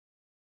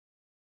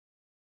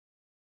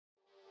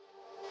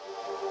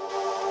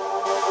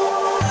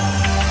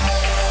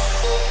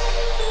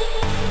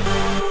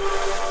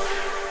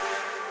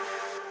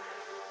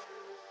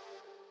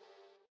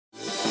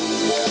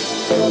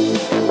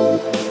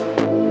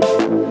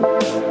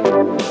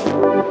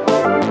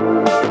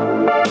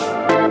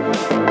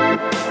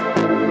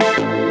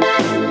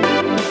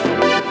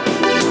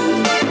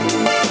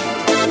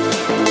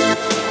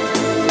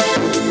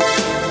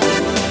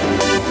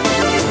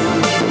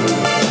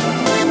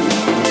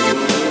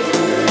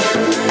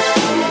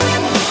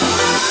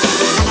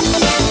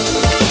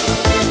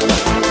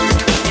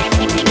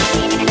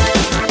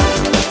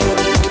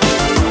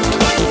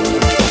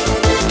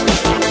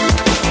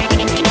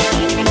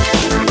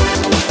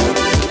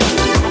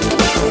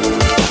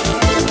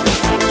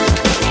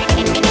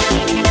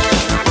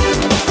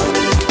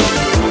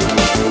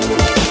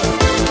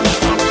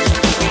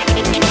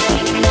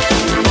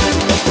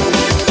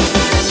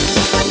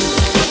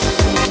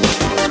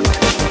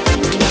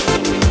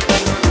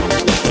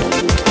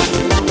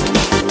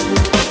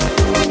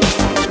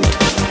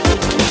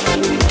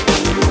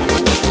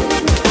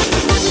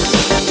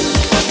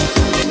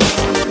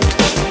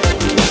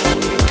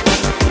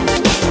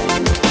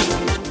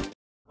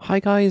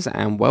Hi guys,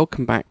 and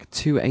welcome back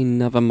to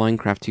another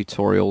Minecraft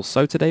tutorial.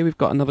 So today we've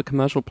got another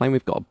commercial plane.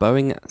 We've got a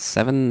Boeing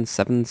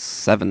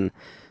 777.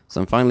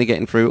 So I'm finally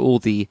getting through all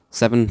the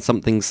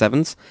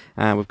 7-something-7s,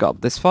 and we've got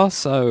up this far.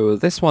 So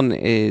this one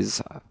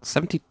is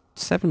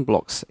 77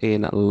 blocks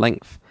in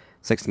length,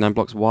 69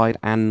 blocks wide,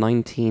 and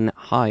 19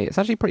 high. It's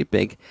actually pretty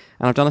big,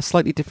 and I've done a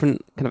slightly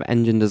different kind of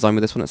engine design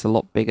with this one. It's a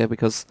lot bigger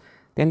because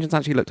the engines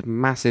actually looked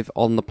massive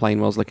on the plane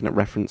when I was looking at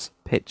reference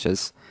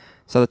pictures.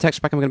 So the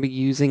texture pack I'm going to be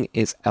using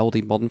is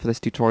LD Modern for this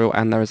tutorial,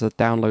 and there is a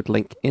download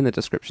link in the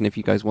description if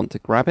you guys want to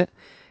grab it.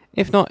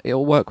 If not,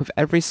 it'll work with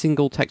every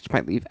single texture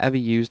pack that you've ever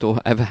used or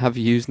ever have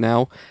used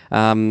now.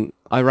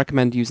 I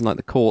recommend using like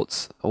the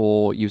quartz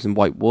or using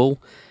white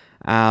wool,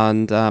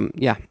 and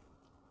yeah,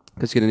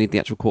 because you're going to need the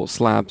actual quartz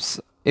slabs.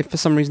 If for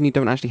some reason you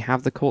don't actually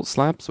have the quartz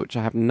slabs, which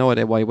I have no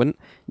idea why you wouldn't,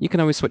 you can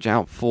always switch it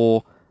out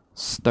for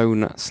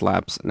stone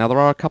slabs. Now there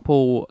are a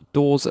couple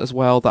doors as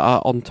well that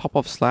are on top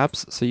of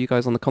slabs, so you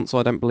guys on the console,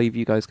 I don't believe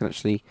you guys can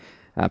actually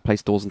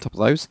place doors on top of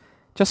those.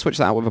 Just switch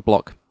that out with a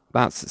block.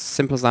 That's as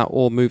simple as that,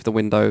 or move the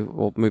window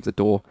or move the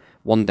door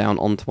one down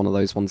onto one of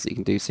those ones that you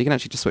can do. So you can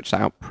actually just switch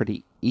that out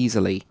pretty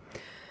easily.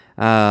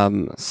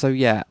 So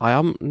yeah, I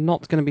am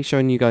not going to be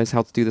showing you guys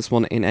how to do this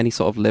one in any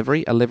sort of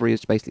livery. A livery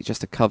is basically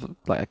just a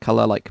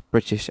colour like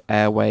British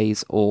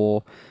Airways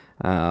or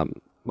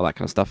well, that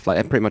kind of stuff.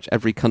 Like pretty much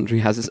every country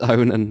has its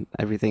own and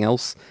everything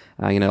else.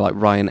 You know, like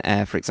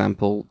Ryanair, for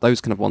example, those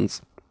kind of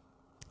ones.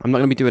 I'm not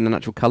going to be doing an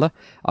actual colour.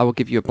 I will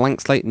give you a blank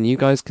slate and you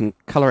guys can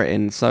colour it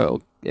in.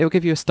 So it'll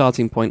give you a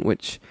starting point,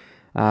 which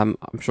I'm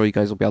sure you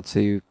guys will be able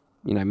to,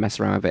 you know, mess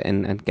around with it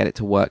and get it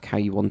to work how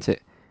you want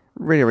it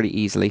really, really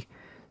easily.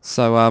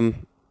 So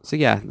so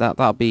yeah,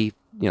 that'll be,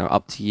 you know,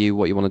 up to you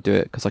what you want to do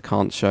it, because I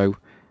can't show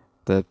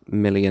the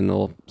million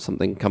or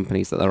something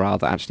companies that there are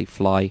that actually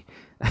fly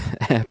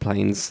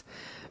airplanes.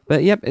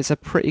 But yep, it's a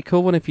pretty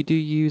cool one. If you do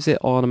use it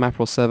on a map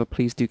or server,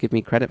 please do give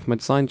me credit for my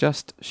design.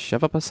 Just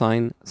shove up a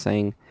sign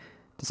saying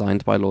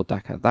designed by Lord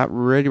Dakar. That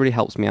really, really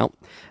helps me out.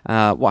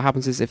 What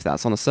happens is if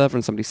that's on a server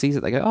and somebody sees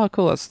it, they go, oh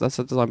cool, that's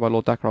a design by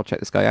Lord Dakar, I'll check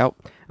this guy out.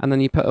 And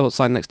then you put a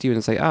sign next to you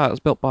and say, it was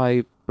built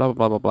by blah blah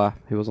blah blah blah,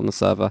 who was on the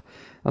server.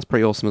 That's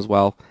pretty awesome as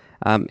well.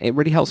 It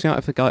really helps me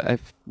out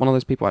if one of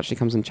those people actually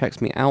comes and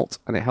checks me out,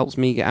 and it helps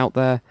me get out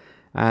there.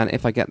 And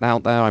if I get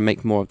out there, I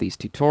make more of these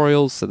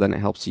tutorials, so then it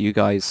helps you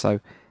guys.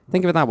 So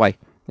think of it that way.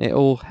 It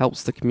all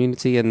helps the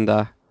community,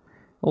 and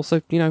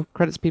also, you know,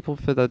 credits people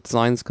for the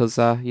designs, because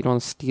you don't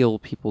want to steal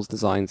people's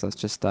designs. That's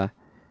just, that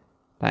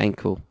ain't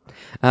cool.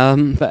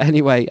 But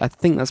anyway, I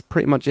think that's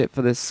pretty much it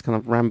for this kind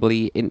of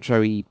rambly,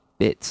 intro-y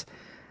bit.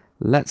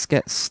 Let's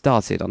get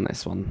started on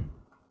this one.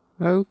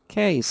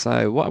 Okay,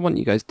 so what I want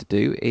you guys to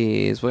do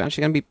is, we're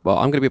actually going to be, well,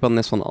 I'm going to be building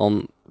this one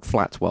on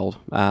flat world.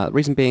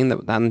 Reason being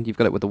that then you've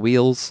got it with the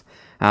wheels.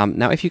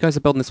 Now, if you guys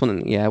are building this one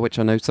in the air, which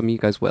I know some of you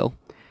guys will,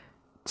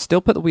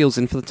 still put the wheels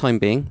in for the time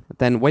being.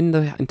 Then when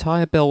the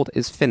entire build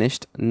is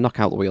finished, knock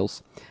out the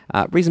wheels.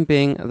 Reason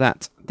being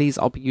that these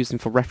I'll be using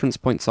for reference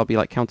points. I'll be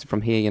like counting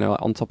from here, you know,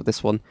 like on top of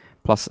this one,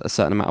 plus a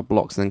certain amount of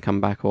blocks, and then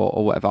come back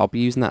or whatever. I'll be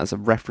using that as a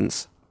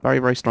reference very,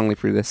 very strongly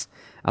through this,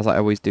 as I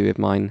always do with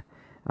mine.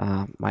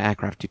 My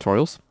aircraft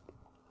tutorials.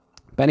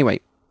 But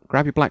anyway,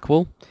 grab your black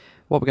wool.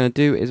 What we're going to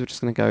do is we're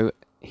just going to go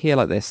here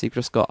like this. So you've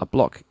just got a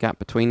block gap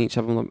between each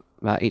of them.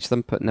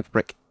 Put another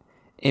brick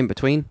in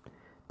between.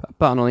 Put a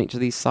button on each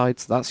of these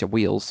sides. That's your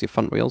wheels, your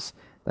front wheels.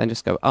 Then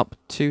just go up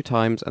 2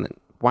 times and then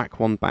whack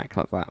one back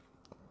like that.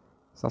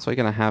 So that's what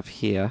you're going to have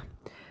here.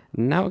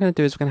 Now what we're going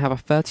to do is we're going to have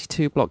a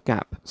 32 block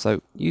gap.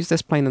 So use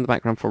this plane in the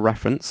background for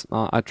reference.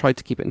 I tried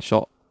to keep it in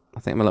shot.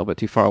 I think I'm a little bit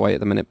too far away at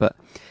the minute, but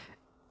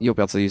you'll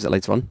be able to use it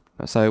later on.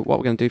 So what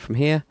we're going to do from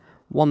here,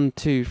 1,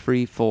 2,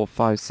 3, 4,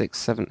 5, 6,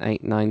 7,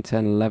 8, 9,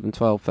 10, 11,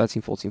 12,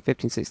 13, 14,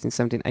 15, 16,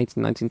 17,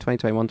 18, 19, 20,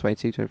 21,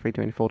 22, 23,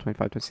 24,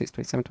 25, 26,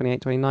 27,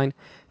 28, 29,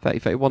 30,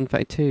 31,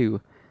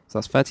 32. So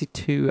that's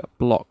 32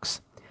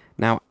 blocks.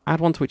 Now add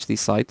one to each of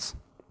these sides.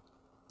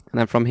 And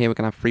then from here we're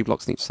going to have 3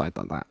 blocks on each side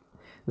like that.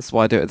 This is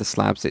why I do it with the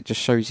slabs. It just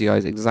shows you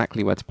guys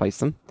exactly where to place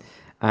them.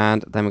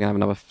 And then we're going to have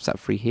another set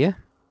of 3 here.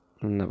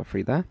 Another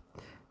 3 there.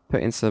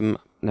 Put in some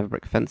nether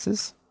brick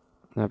fences.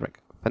 Brick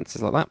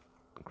fences like that.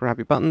 Grab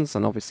your buttons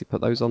and obviously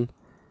put those on,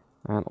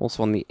 and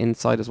also on the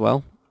inside as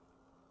well.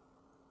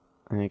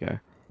 There you go.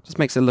 Just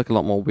makes it look a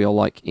lot more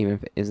wheel-like, even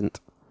if it isn't.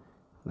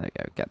 There you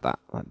go. Get that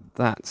like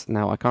that.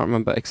 Now I can't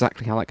remember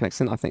exactly how that connects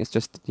in. I think it's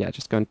just, yeah,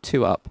 just going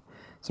 2 up.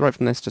 So right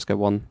from this, just go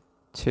 1,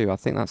 2. I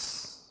think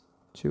that's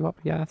 2 up.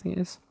 Yeah, I think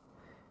it is.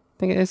 I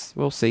think it is.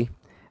 We'll see.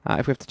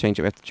 If we have to change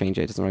it, we have to change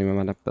it. It doesn't really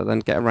matter. But then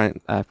get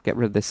rid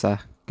of this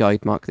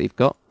guide mark that you've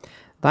got.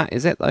 That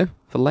is it, though,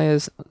 for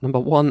layers number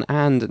 1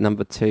 and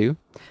number 2.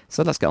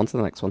 So let's get on to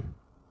the next one.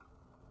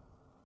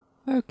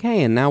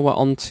 Okay, and now we're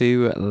on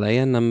to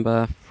layer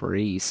number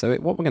 3. So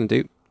what we're going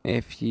to do,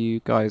 if you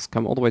guys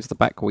come all the way to the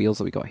back wheels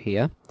that we got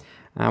here,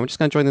 we're just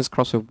going to join this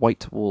across with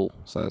white wool.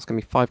 So it's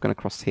going to be 5 going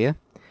across here.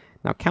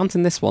 Now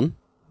counting this one,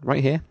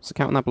 right here, so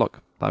counting that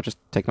block that I've just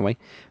taken away,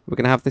 we're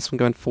going to have this one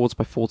going forwards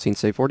by 14.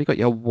 So you've already got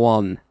your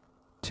 1,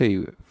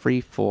 2,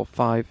 3, 4,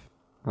 5.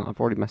 Oh, I've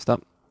already messed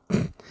up.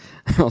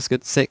 That's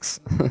good. 6,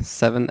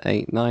 7,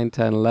 8, 9,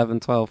 10, 11,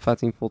 12,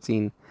 13,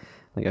 14.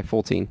 There you go,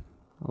 14.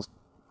 I was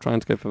trying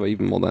to go for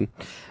even more then.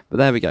 But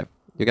there we go.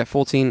 You get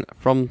 14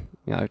 from,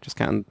 just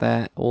counting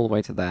there all the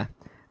way to there.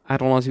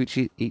 Add one onto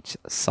each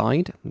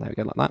side. There we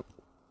go, like that.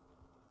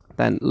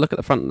 Then look at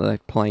the front of the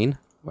plane,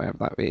 wherever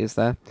that is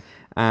there.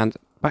 And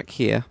back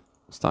here,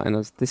 starting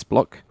as this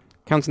block,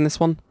 counting this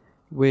one,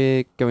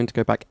 we're going to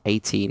go back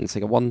 18. So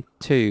you go 1,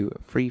 2,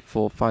 3,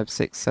 4, 5,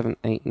 6, 7,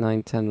 8,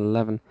 9, 10,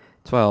 11,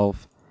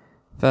 12,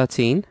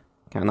 13.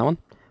 Count that one.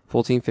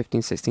 14,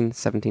 15, 16,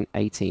 17,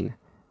 18.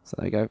 So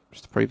there you go,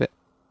 just to prove it.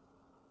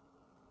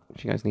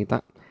 If you guys need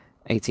that.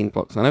 18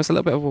 blocks. I know it's a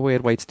little bit of a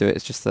weird way to do it,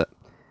 it's just that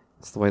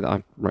it's the way that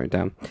I wrote it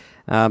down.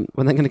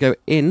 We're then going to go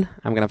in,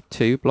 and we're going to have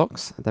 2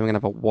 blocks, and then we're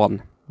going to have a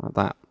 1, like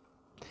that.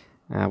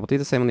 We'll do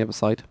the same on the other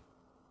side.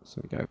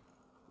 So we go,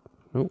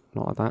 oh,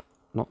 not like that,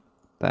 not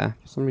there.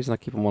 For some reason I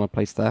keep on one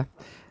place there.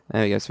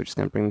 There we go, so we're just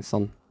going to bring this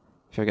on.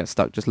 If you get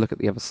stuck, just look at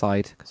the other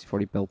side, because you've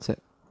already built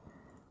it.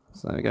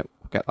 So there we go,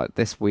 we'll get like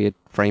this weird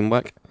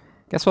framework.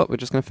 Guess what, we're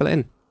just going to fill it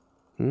in.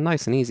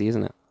 Nice and easy,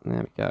 isn't it?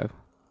 There we go.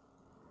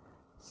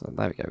 So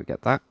there we go, we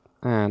get that.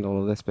 And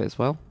all of this bit as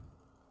well.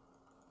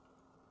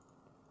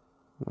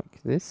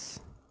 Like this.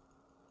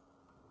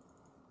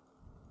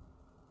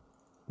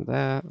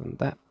 There and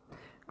there.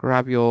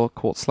 Grab your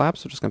quartz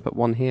slabs. We're just going to put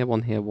one here,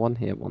 one here, one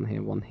here, one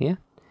here, one here.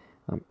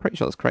 I'm pretty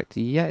sure that's correct.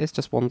 Yeah, it's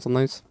just ones on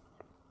those.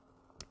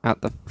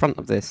 At the front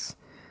of this,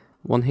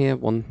 one here,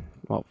 one,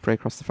 well, 3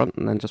 across the front,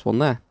 and then just one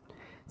there.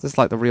 This is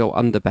like the real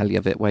underbelly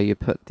of it, where you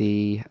put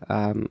the,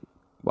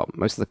 well,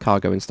 most of the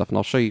cargo and stuff, and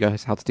I'll show you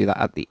guys how to do that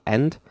at the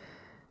end.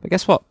 But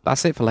guess what?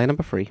 That's it for layer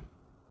number 3.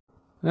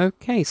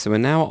 Okay, so we're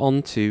now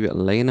on to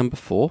layer number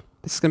 4.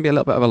 This is going to be a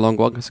little bit of a long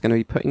one, because we're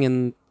going to be putting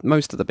in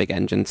most of the big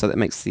engine, so that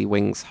makes the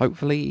wings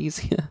hopefully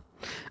easier.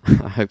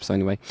 I hope so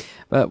anyway.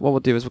 But what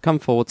we'll do is we'll come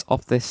forwards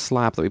off this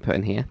slab that we put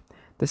in here.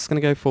 This is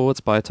going to go forwards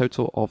by a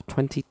total of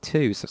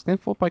 22, so it's going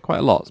forward by quite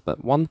a lot.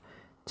 But 1,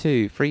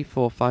 2, 3,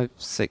 4, 5,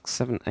 6,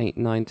 7, 8,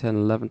 9, 10,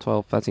 11,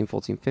 12, 13,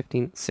 14,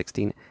 15,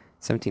 16,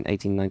 17,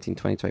 18, 19,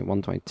 20,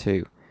 21,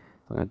 22.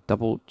 I'm going to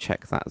double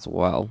check that as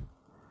well,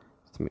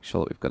 to make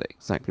sure that we've got it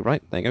exactly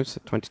right. There you go,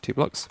 so 22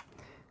 blocks.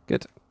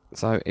 Good.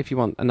 So if you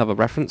want another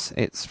reference,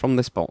 it's from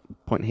this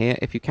point here.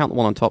 If you count the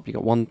one on top, you've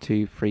got 1,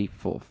 2, 3,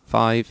 4,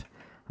 5,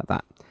 like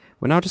that.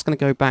 We're now just going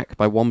to go back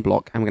by 1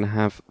 block, and we're going to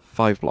have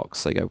 5 blocks.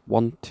 So you go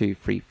 1, 2,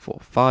 3, 4,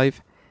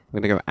 5. We're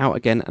going to go out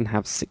again and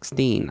have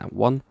 16.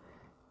 1,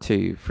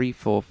 2, 3,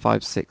 4,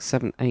 5, 6,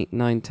 7, 8,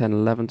 9, 10,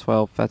 11,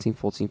 12, 13,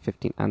 14,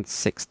 15, and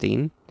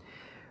 16.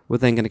 We're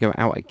then going to go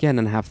out again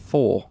and have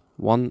 4.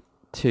 1,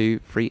 2,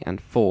 3,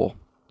 and 4.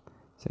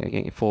 So you're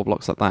getting 4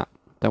 blocks like that.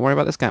 Don't worry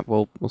about this gap,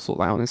 we'll sort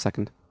that out in a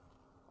second.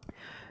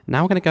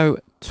 Now we're going to go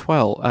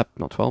 12,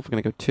 not 12, we're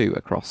going to go 2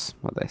 across,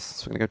 like this.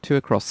 So we're going to go 2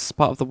 across. This is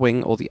part of the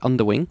wing, or the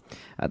underwing.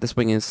 This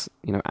wing is,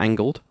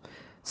 angled.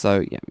 So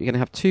yeah, you're going to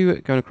have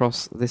 2 going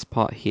across this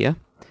part here.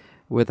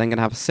 We're then going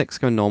to have 6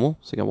 going normal.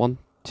 So you go 1,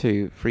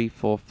 2, 3,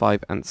 4,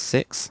 5, and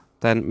 6.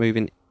 Then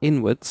moving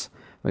inwards,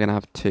 we're going to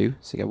have 2.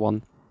 So you go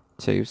 1,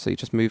 2. So you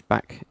just move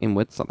back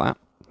inwards like that.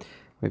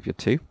 Move your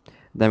 2.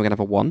 Then we're going to have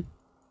a 1.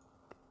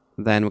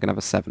 Then we're going to have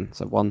a 7.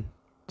 So 1,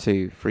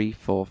 2, 3,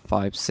 4,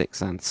 5,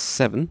 6, and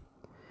 7.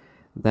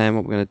 Then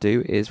what we're going to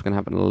do is we're going to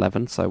have an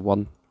 11. So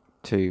 1,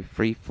 2,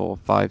 3, 4,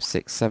 5,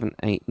 6, 7,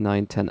 8,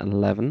 9, 10,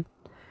 11. Then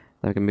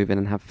we're going to move in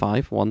and have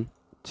 5. 1,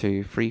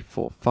 2, 3,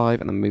 4,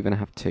 5. And then move in and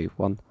have 2.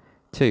 1,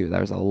 2.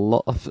 There's a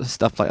lot of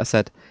stuff, like I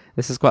said.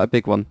 This is quite a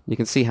big one. You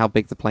can see how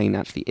big the plane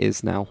actually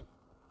is now.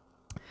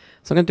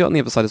 So I'm going to do it on the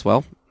other side as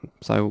well.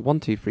 So 1,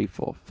 2, 3,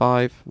 4,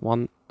 5.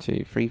 1,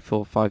 2, 3,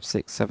 4, 5,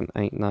 6, 7,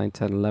 8, 9,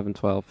 10, 11,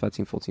 12,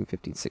 13, 14,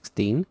 15,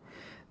 16. Then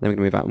we're going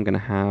to move out. I'm going to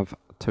have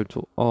a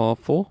total of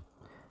 4.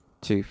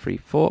 2, 3,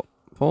 4,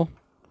 4.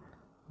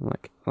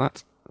 Like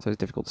that. So it's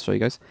difficult to show you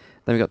guys.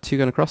 Then we've got 2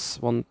 going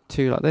across. 1,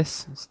 2 like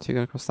this. That's 2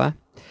 going across there.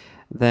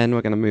 Then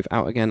we're going to move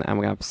out again, and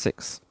we're going to have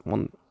 6.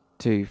 1,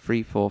 2,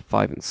 3, 4,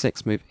 5, and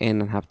 6. Move in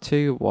and have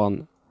 2.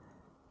 1,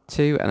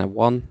 2, and a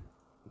 1.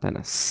 Then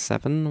a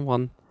 7.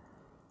 1,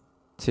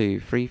 2,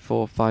 3,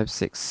 4, 5,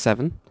 6,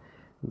 7.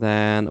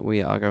 Then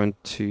we are going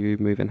to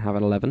move and have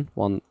an 11.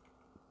 1,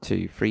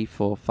 2, 3,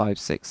 4, 5,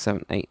 6,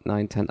 7, 8,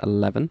 9, 10,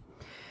 11.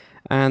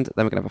 And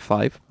then we're going to have a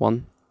 5.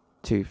 1,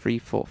 2, 3,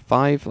 4,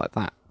 5, like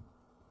that.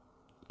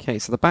 Okay,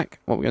 so the back,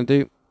 what we're going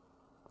to do,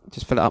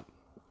 just fill it up.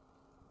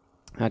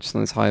 Just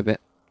on this higher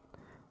bit.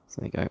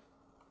 So there you go.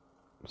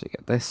 So you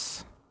get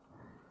this.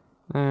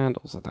 And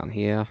also down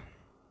here.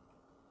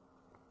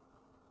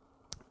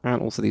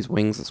 And also these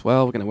wings as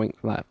well. We're going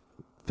to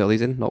fill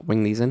these in, not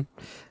wing these in.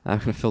 We're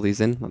going to fill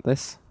these in like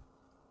this.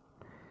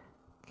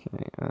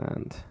 Okay,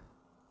 and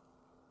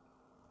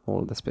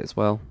all of this bit as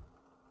well.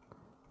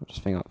 I'll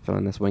just fill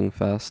in this wing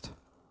first.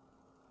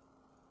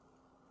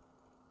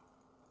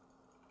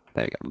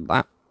 There we go, like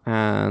that.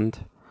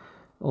 And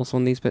also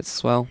on these bits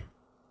as well.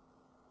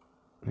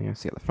 There you go,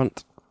 see at the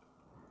front.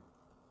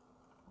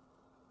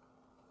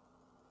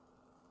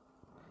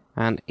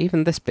 And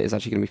even this bit is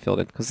actually going to be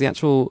filled in, because the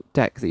actual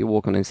deck that you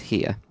walk on is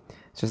here.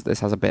 It's just this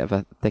has a bit of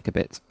a thicker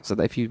bit, so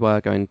that if you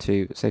were going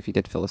to, say if you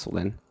did fill this all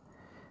in,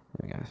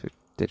 there we go, if we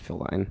did fill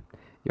that in,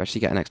 you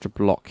actually get an extra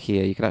block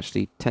here. You could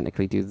actually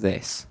technically do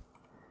this,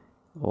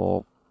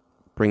 or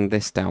bring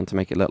this down to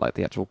make it look like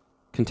the actual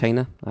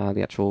container,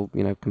 the actual,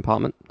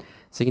 compartment.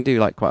 So you can do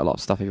like quite a lot of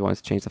stuff if you wanted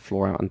to change the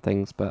floor out and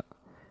things, but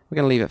we're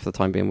going to leave it for the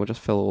time being. We'll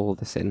just fill all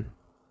this in.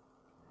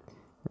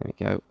 There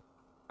we go.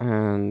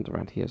 And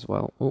around here as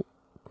well. Oh,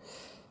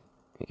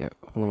 there you go,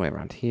 all the way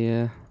around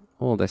here.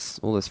 All this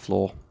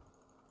floor.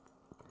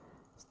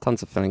 There's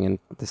tons of filling in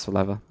this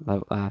level,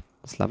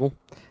 this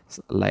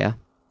layer.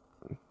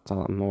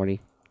 So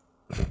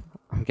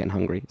I'm getting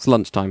hungry. It's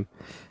lunchtime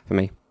for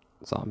me,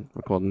 so I'm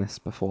recording this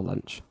before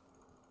lunch.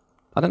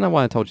 I don't know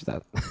why I told you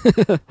that.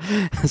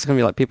 It's going to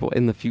be like people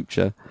in the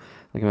future.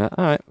 They're going to be like,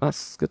 alright,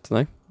 that's good to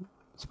know.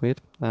 It's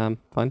weird.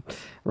 Fine.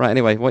 Right,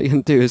 anyway, what you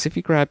can do is if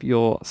you grab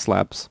your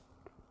slabs,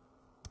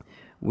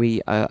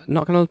 we are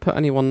not going to put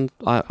any on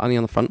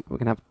the front. We're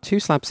going to have 2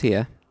 slabs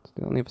here. Let's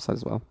do it on the other side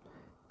as well.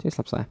 2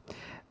 slabs there.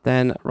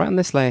 Then right on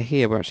this layer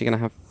here, we're actually going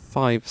to have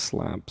 5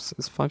 slabs.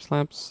 Is 5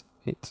 slabs?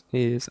 It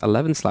is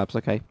 11 slabs.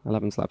 Okay,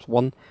 11 slabs.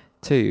 1,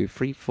 2,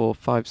 3, 4,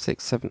 5,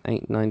 6, 7,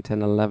 8, 9,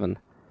 10, 11.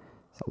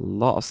 There's a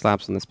lot of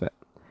slabs on this bit.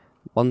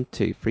 1,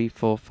 2, 3,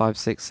 4, 5,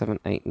 6, 7,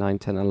 8, 9,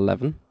 10,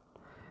 11.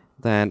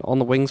 Then on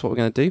the wings, what we're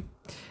going to do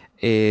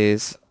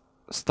is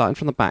starting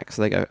from the back.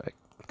 So they go a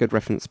good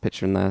reference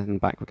picture in there in the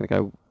back. We're going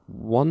to go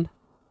 1,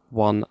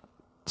 1,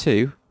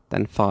 2,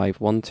 then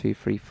 5. 1, 2,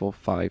 3, 4,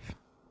 5.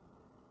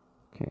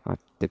 Okay, I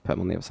did put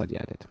them on the other side.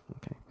 Yeah, I did.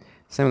 Okay.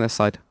 Same on this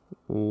side.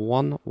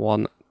 1,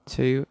 1,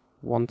 2,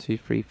 1, 2,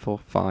 3, 4,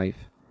 5.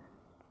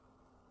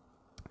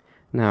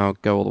 Now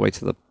go all the way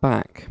to the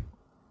back.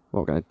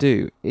 What we're going to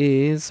do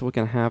is we're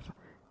going to have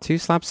 2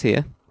 slabs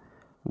here,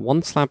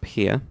 1 slab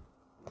here,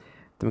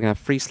 then we're going to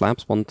have 3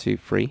 slabs, 1, 2,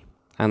 3,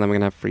 and then we're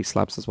going to have 3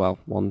 slabs as well,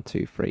 1,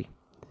 2, 3.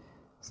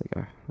 So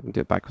there you go. We can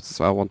do it backwards as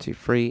well, 1, 2,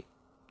 3,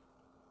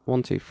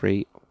 1, 2,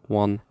 3,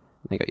 1, and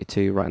you got your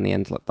 2 right in the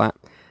end like that.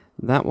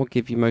 That will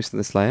give you most of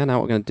this layer. Now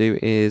what we're going to do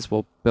is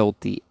we'll build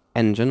the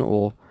engine,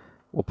 or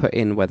we'll put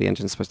in where the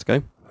engine is supposed to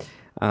go.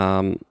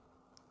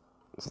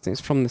 So I think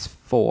it's from this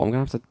 4. I'm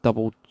going to have to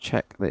double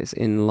check that it's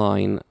in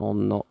line or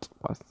not.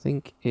 I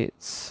think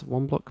it's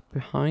 1 block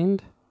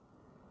behind.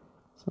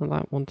 So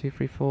that 1, 2,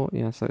 3, 4.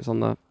 Yeah, so it's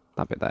on that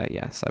bit there.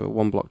 Yeah, so we're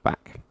 1 block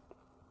back.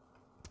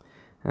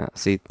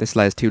 See, this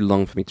layer is too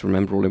long for me to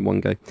remember all in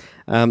one go.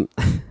 There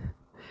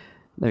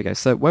we go.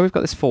 So where we've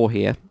got this 4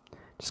 here,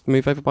 just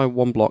move over by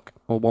 1 block,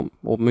 or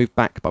move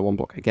back by 1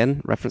 block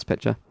again. Reference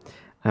picture,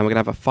 and we're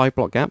going to have a 5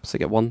 block gap. So you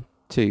get 1,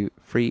 2,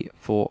 3,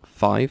 4,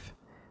 5.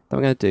 Then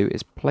what I'm going to do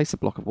is place a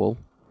block of wall,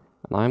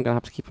 and I'm going to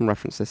have to keep on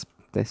reference this,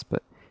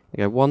 but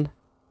you go 1,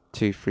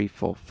 2, 3,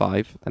 4,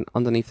 5. Then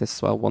underneath this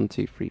as well, 1,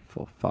 2, 3,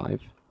 4,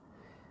 5.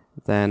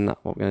 Then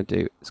what we're going to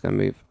do is going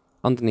to move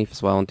underneath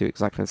as well and do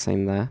exactly the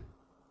same there.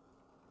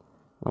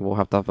 And we'll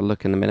have to have a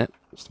look in a minute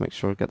just to make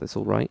sure I get this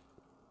all right.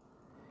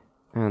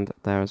 And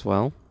there as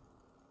well.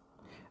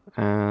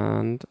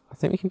 And I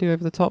think we can do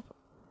over the top.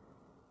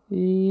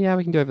 Yeah,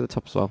 we can do over the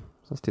top as well.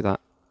 So let's do that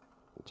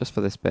just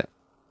for this bit.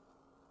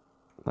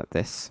 Like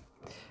this.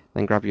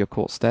 Then grab your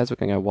quartz stairs. We're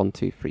going to go 1,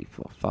 2, 3,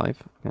 4, 5. We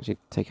can actually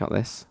take out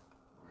this.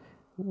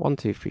 1,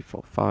 2, 3,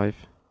 4, 5.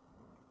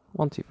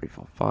 1, 2, 3,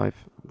 4, 5.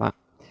 Like that.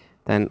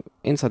 Then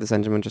inside this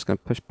engine, we're just going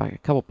to push back a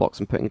couple blocks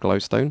and put in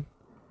glowstone.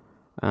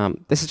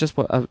 This is just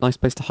a nice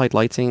place to hide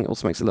lighting. It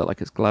also makes it look like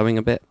it's glowing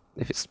a bit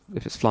if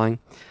it's flying.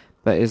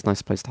 But it is a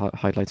nice place to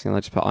hide lighting, and I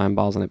just put iron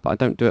bars on it. But I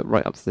don't do it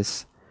right up to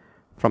this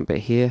front bit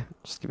here.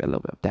 Just give it a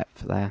little bit of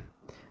depth there.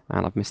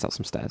 And I've missed out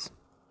some stairs.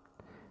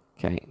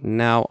 Okay,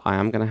 now I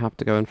am going to have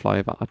to go and fly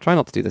over. I try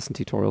not to do this in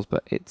tutorials,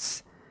 but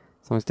it's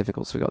sometimes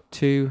difficult. So we've got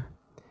 2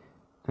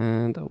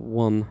 and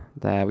 1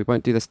 there. We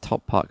won't do this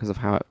top part because of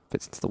how it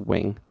fits into the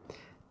wing.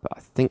 But I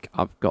think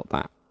I've got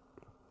that.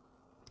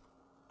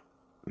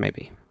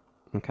 Maybe.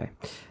 Okay.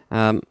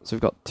 So we've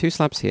got 2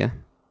 slabs here.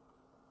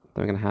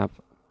 Then we're going to have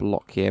a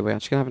block here. We're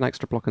actually going to have an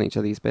extra block on each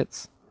of these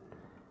bits.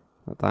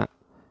 Like that.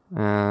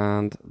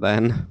 And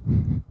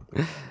then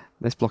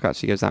this block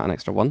actually goes out an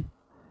extra 1.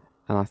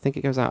 And I think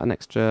it goes out an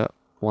extra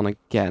 1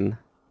 again.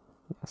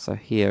 So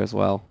here as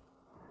well.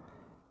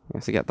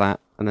 So you get that.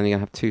 And then you're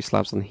going to have 2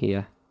 slabs on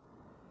here.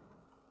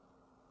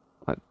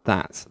 Like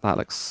that. That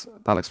looks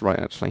right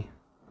actually.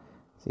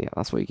 So yeah,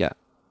 that's what you get.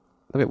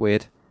 A bit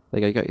weird. There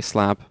you go, you got your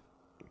slab.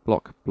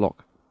 Block,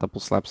 double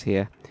slabs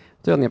here.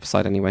 Do it on the other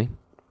side anyway.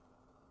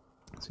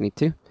 So we need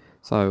 2.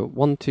 So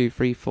 1, 2,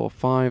 3, 4,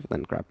 5.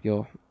 Then grab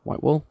your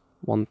white wool.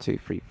 1, 2,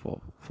 3,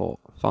 4, 4,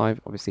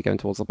 5. Obviously going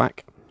towards the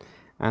back.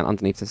 And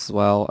underneath this as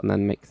well. And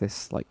then make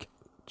this like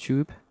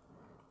tube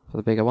for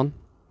the bigger one.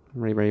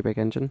 Really, really big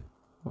engine.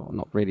 Well,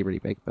 not really, really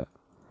big, but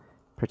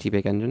pretty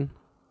big engine.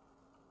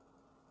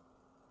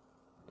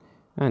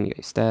 And you get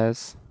your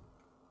stairs.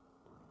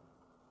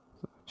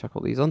 So chuck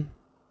all these on.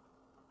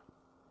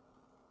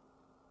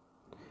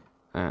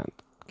 And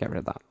get rid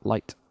of that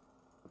light.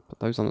 Put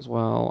those on as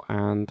well.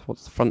 And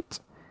towards the front,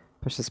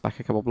 push this back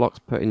a couple blocks,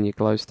 put in your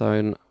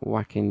glowstone,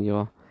 whack in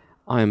your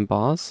iron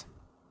bars.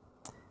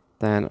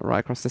 Then right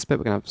across this bit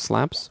we're going to have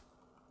slabs.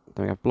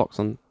 Then we have blocks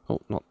on,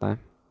 oh, not there.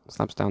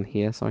 Slabs down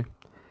here, sorry. Then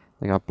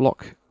we have a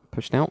block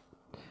pushing out.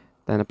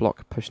 Then a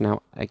block pushing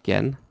out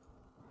again.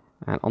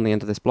 And on the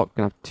end of this block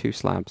we're going to have 2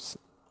 slabs.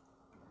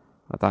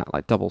 Like that,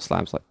 like double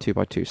slabs, like 2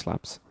 by 2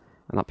 slabs.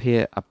 And up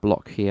here, a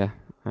block here,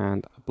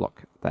 and a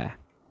block there.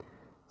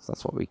 So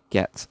that's what we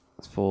get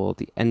for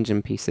the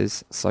engine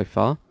pieces so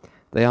far.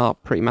 They are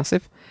pretty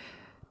massive.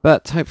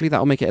 But hopefully that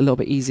will make it a little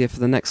bit easier for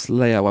the next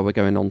layer where we're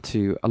going on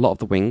to a lot of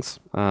the wings.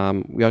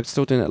 We are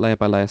still doing it layer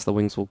by layer, so the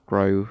wings will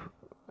grow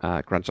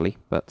gradually.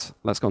 But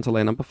let's go on to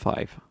layer number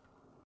 5.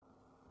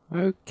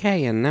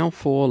 Okay, and now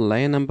for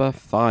layer number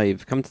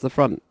 5. Come to the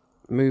front.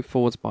 Move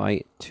forwards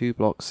by 2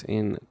 blocks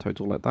in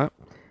total like that.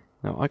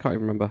 Now, I can't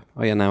even remember.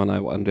 Oh yeah, now I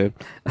know what I'm doing.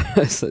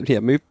 So yeah,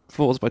 move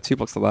forwards by 2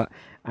 blocks like that.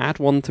 Add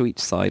 1 to each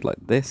side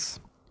like this.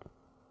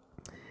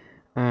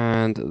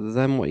 And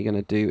then what you're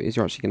going to do is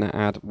you're actually going to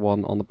add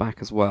 1 on the back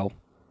as well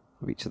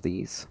of each of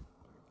these.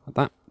 Like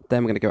that.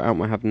 Then we're going to go out and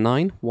we'll have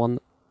 9. 1,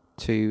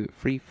 2,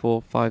 3,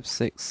 4, 5,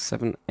 6,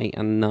 7, 8,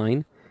 and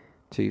 9.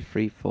 2,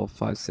 3, 4,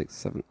 5, 6,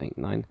 7, 8,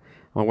 9.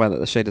 I'm aware that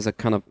the shaders are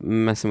kind of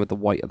messing with the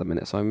white at the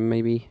minute, so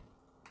maybe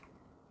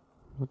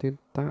I'll do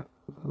that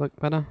look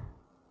better.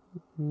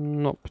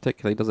 Not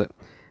particularly, does it?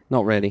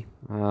 Not really.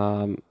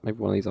 Maybe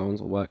one of these other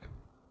ones will work.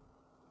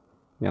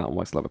 Yeah, that one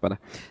works a little bit better.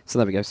 So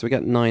there we go. So we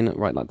get 9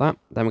 right like that.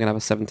 Then we're going to have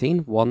a 17.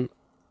 1,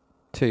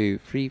 2,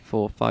 3,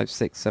 4, 5,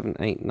 6, 7,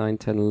 8, 9,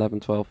 10, 11,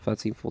 12,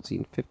 13,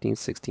 14, 15,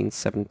 16,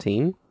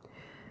 17.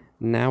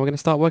 Now we're going to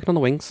start working on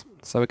the wings.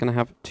 So we're going to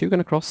have 2 going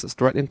across. That's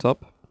directly on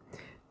top.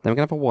 Then we're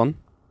going to have a 1.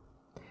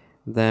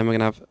 Then we're going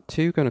to have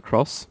 2 going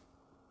across.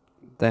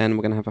 Then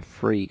we're going to have a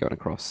 3 going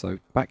across. So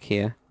back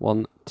here,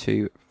 1,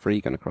 2,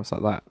 3 going across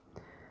like that.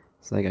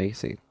 So there you go. You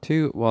see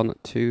 2, 1,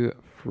 2,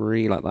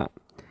 3 like that.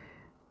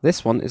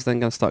 This one is then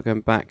going to start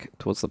going back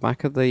towards the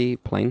back of the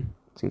plane.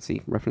 So you can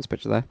see reference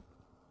picture there.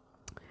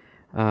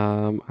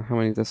 How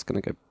many is this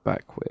going to go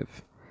back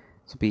with?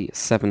 This will be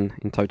 7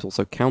 in total.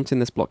 So counting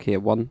this block here,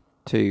 1,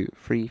 2,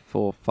 3,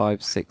 4,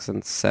 5, 6,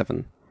 and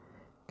 7.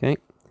 Okay.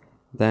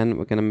 Then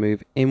we're going to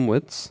move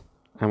inwards,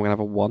 and we're going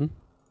to have a 1.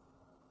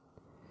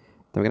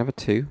 Then we're going to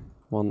have a 2.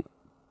 1,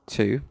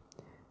 2.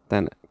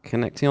 Then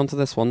connecting onto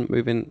this one,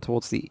 moving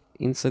towards the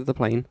inside of the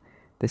plane,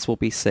 this will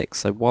be 6.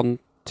 So 1,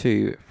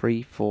 2,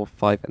 3, 4,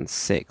 5, and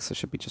 6. So it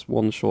should be just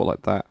 1 short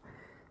like that.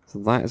 So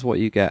that is what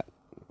you get.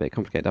 A bit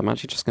complicated. I'm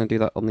actually just going to do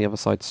that on the other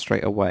side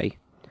straight away.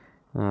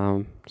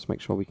 Just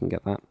make sure we can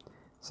get that.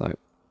 So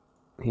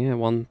here,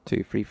 1,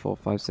 2, 3, 4,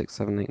 5, 6,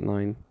 7, 8,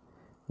 9.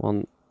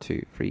 1,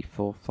 2, 3,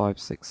 4, 5,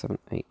 6, 7,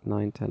 8,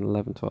 9, 10,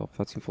 11, 12,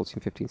 13, 14,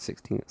 15,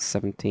 16,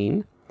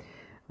 17.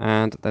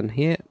 And then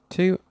here,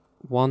 2,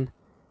 1,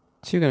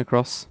 2 going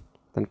across,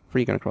 then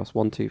 3 going across,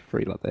 1, 2,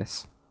 3 like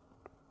this.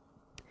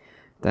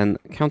 Then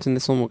counting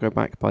this one, we'll go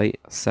back by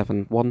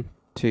 7. 1,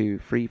 2,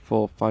 3,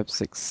 4, 5,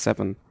 6,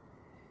 7.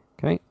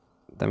 Okay,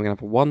 then we're going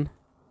to have a 1,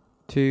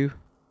 2,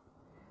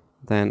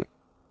 then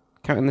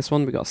counting this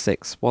one, we got a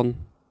 6.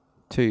 1,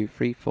 2,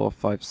 3, 4,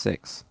 5,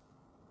 6.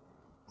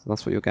 So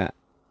that's what you'll get.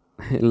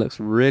 It looks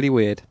really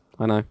weird,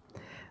 I know.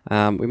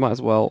 We might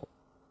as well,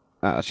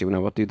 actually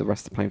no, we'll do the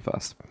rest of the plane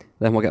first.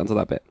 Then we'll get onto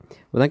that bit.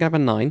 We're then going to have a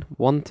 9.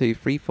 1, 2,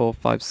 3, 4,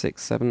 5,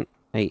 6, 7,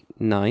 8,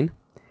 9.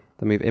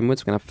 Then move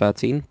inwards, we're going to have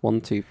 13.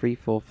 1, 2, 3,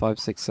 4, 5,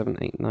 6, 7,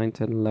 8, 9,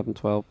 10, 11,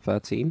 12,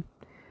 13.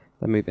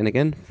 Then move in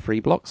again, 3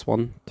 blocks.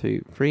 1,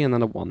 2, 3, and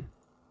then a 1.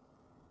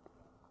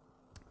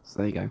 So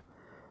there you go.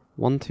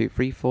 1, 2,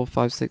 3, 4,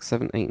 5, 6,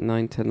 7, 8,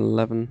 9, 10,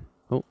 11.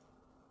 Oh,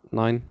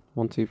 9.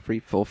 1, 2, 3,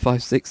 4,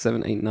 5, 6,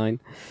 7, 8, 9.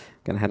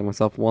 Going ahead of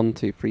myself. 1,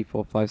 2, 3,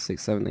 4, 5,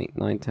 6, 7, 8,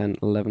 9, 10,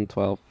 11,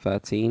 12,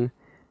 13.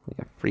 We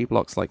have 3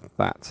 blocks like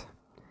that.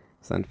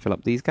 So then fill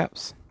up these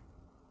gaps.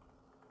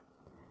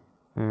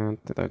 And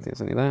I don't think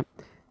there's any there.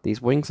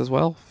 These wings as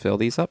well, fill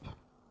these up.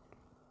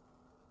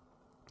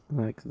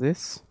 Like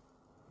this.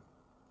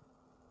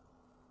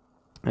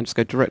 And just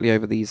go directly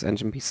over these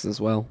engine pieces as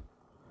well.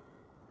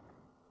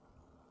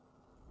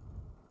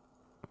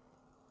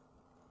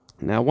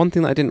 Now, one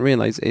thing that I didn't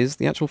realise is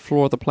the actual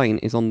floor of the plane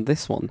is on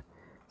this one.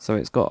 So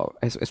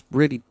it's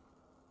really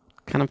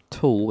kind of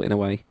tall in a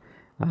way.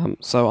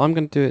 So I'm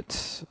going to do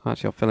it,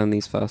 actually I'll fill in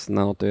these first and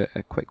then I'll do it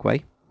a quick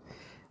way.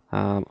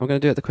 I'm going to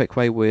do it the quick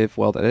way with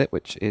Weld Edit,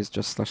 which is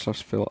just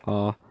 / fill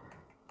R,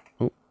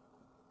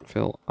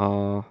 fill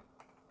R,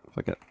 if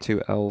I get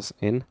 2 L's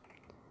in.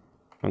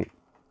 And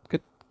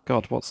good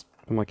God, what's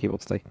on my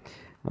keyboard today?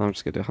 I'm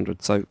just going to do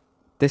 100. So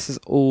this is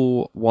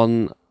all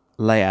one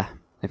layer,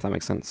 if that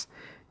makes sense.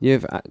 You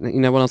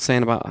know when I was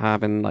saying about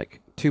having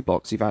like 2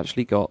 blocks, you've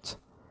actually got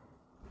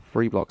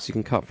 3 blocks. You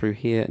can cut through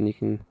here, and you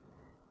can,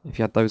 if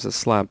you had those as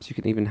slabs, you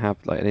can even have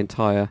like an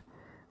entire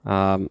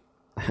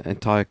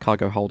entire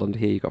cargo hold under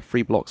here. You've got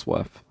 3 blocks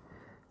worth.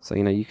 So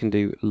you know you can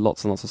do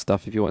lots and lots of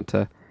stuff if you want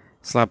to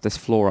slab this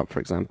floor up, for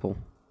example.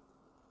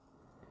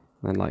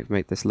 And then like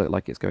make this look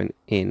like it's going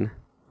in,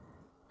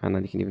 and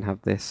then you can even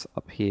have this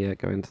up here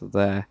go into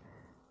there.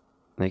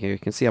 There you go. You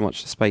can see how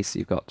much space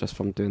you've got just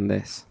from doing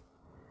this.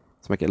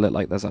 To make it look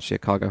like there's actually a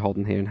cargo hold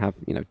in here, and have,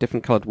 you know,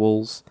 different coloured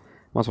walls,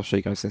 Might as well show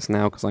you guys this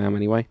now, because I am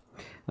anyway.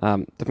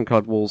 Different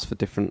coloured walls for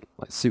different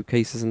like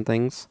suitcases and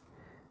things.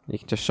 You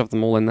can just shove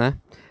them all in there.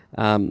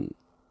 And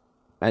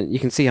you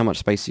can see how much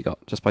space you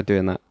got just by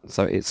doing that.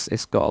 So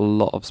it's got a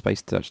lot of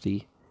space to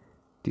actually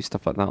do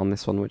stuff like that on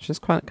this one, which is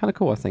kind of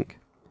cool, I think.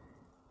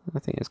 I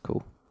think it's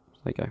cool.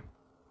 There you go.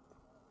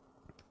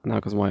 Now,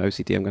 because of my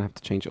OCD, I'm going to have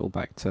to change it all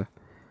back to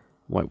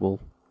white wool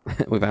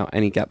without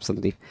any gaps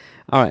underneath.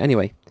 Alright,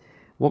 anyway.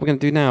 What we're going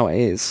to do now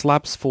is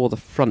slabs for the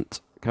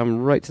front.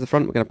 Come right to the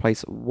front. We're going to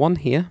place one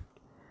here.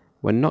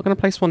 We're not going to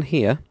place one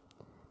here.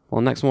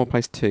 Well, next one we'll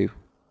place two.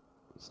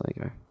 So there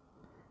you go.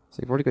 So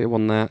you've already got your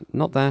one there.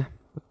 Not there,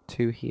 but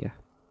two here.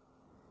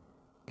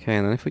 Okay,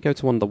 and then if we go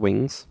to one of the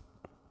wings,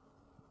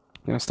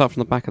 I'm going to start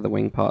from the back of the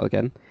wing part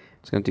again.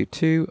 Just going to do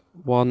 2,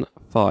 1,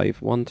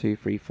 5. 1, 2,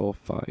 3, 4,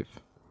 5.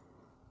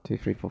 2,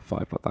 3, 4, 5,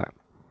 like that.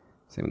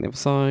 Same on the other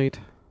side.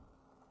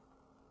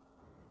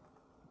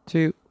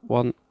 2,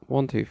 1,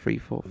 1, 2, 3,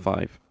 4,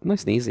 5.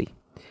 Nice and easy.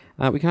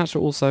 We can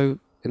actually also,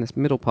 in this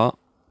middle part,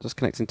 just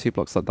connect in 2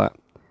 blocks like that.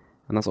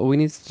 And that's all we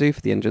need to do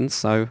for the engines,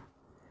 so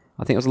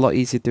I think it was a lot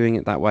easier doing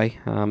it that way.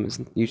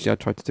 Usually I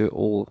try to do it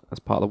all as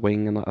part of the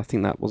wing, and I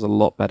think that was a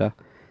lot better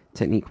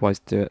technique-wise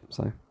to do it,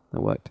 so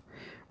that worked.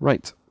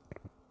 Right.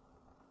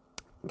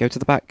 Go to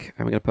the back,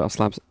 and we're going to put our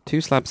slabs, 2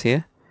 slabs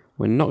here.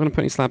 We're not going to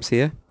put any slabs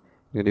here.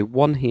 We're going to do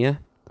 1 here.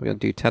 We're going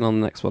to do 10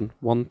 on the next one.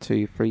 1,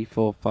 2, 3,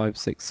 4, 5,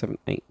 6, 7,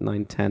 8,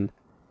 9, 10.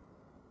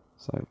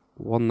 So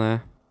 1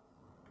 there.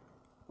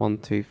 1,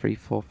 2, 3,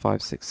 4,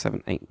 5, 6,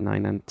 7, 8,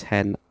 9, and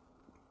 10.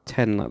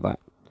 10 like that.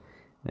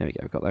 There we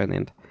go, got there in the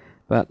end.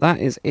 But that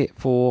is it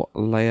for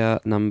layer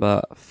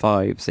number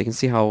 5. So you can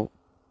see how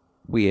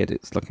weird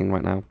it's looking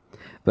right now.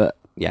 But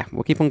yeah,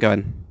 we'll keep on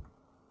going.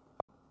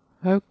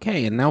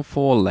 Okay, and now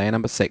for layer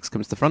number 6.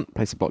 Comes to the front,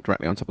 place a block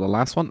directly on top of the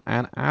last one,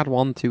 and add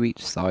one to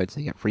each side.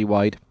 So you get 3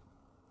 wide,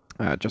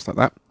 just like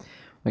that.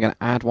 We're going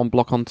to add 1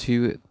 block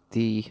onto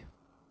the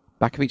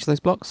back of each of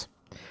those blocks.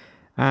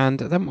 And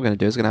then what we're going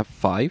to do is we're going to have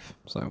 5.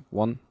 So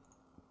 1,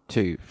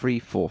 2, 3,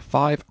 4,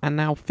 5, and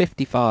now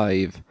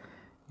 55.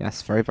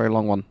 Yes, very, very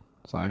long one.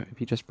 So if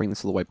you just bring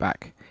this all the way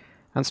back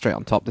and straight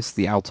on top, this is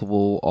the outer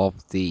wall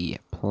of the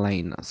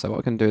plane. So what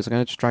we're going to do is I'm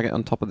going to just drag it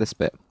on top of this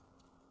bit.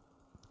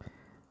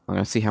 I'm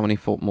going to see how many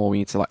more we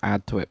need to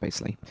add to it,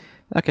 basically.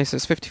 Okay, so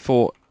it's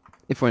 54.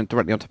 If we went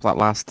directly on top of that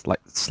last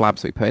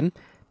slabs we put in,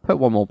 put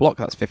 1 more block,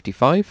 that's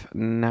 55.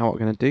 Now what we're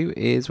going to do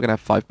is we're going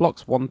to have 5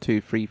 blocks. 1,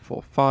 2, 3,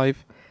 4,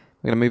 5.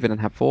 We're going to move in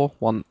and have 4.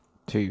 1,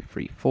 2,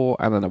 3, 4,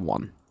 and then a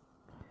 1.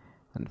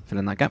 And fill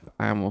in that gap.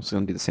 And we're also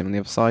going to do the same on the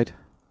other side.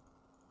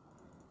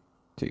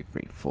 2,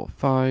 3, 4,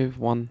 5.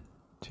 1,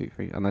 2,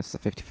 3. And this is a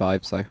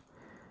 55, so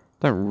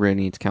don't really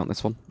need to count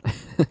this one.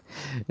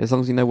 As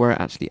long as you know where it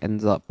actually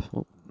ends up.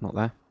 Oh, not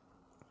there.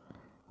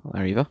 Not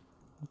there either.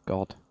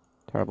 God.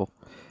 Terrible.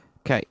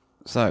 Okay,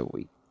 so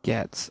we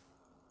get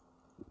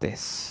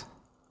this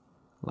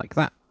like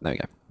that. There we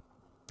go.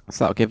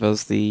 So that'll give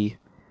us the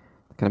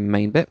kind of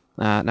main bit.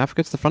 Now if we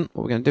go to the front,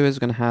 what we're going to do is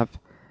we're going to have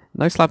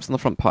no slabs on the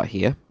front part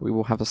here. We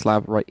will have a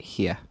slab right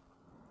here.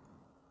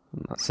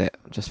 And that's it,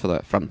 just for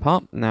the front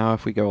part. Now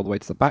if we go all the way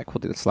to the back,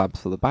 we'll do the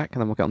slabs for the back,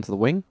 and then we'll get onto the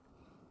wing.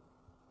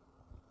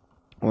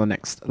 Or the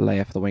next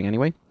layer for the wing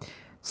anyway.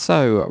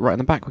 So, right in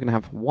the back we're going to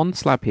have 1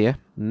 slab here,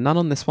 none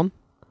on this one.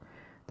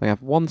 Then we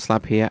have 1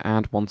 slab here,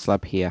 and 1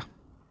 slab here.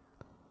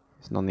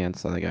 It's none on the end,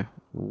 so there you go.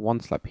 1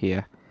 slab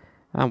here,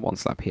 and 1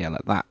 slab here,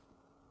 like that.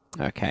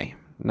 Okay,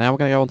 now we're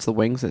going to go onto the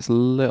wings. It's a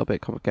little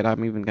bit complicated.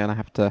 I'm even going to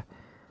have to,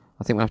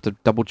 I think we'll have to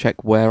double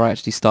check where I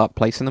actually start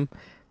placing them,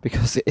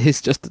 because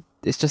it's just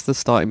the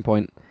starting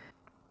point.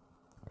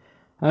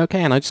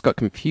 Okay, and I just got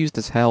confused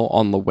as hell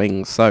on the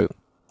wings. So,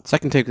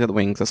 second take of the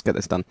wings, let's get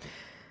this done.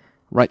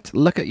 Right,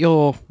 look at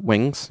your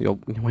wings,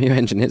 where your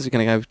engine is. We're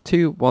going to go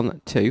 2,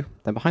 1, 2.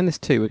 Then behind this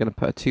 2, we're going to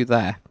put a 2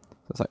 there.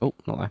 So it's like, oh,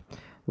 not there.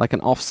 Like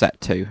an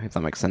offset 2, if that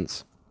makes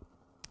sense.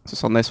 So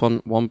it's on this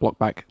one, 1 block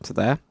back to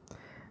there.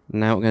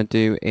 Now what we're going to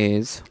do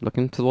is,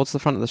 looking towards the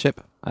front of the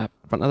ship,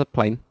 front of the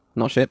plane,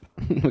 not ship.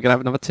 We're going to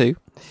have another 2.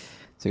 So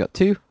we've got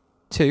 2,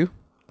 2.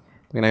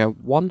 We're going to go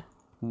 1,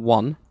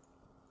 1,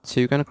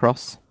 2 going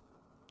across,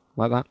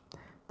 like that.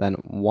 Then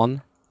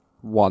 1,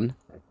 1.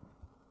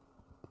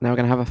 Now we're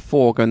going to have a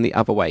 4 going the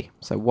other way.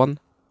 So 1,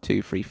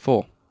 2, 3,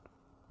 4.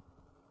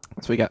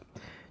 So we get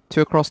 2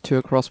 across,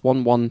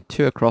 1, 1,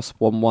 2 across,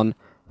 1, 1,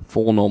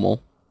 4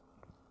 normal.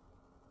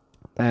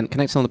 Then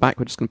connecting on the back,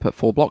 we're just going to put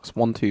 4 blocks.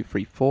 1, 2,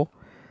 3, 4.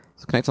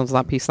 So connect onto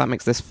that piece. That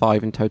makes this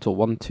 5 in total.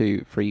 1,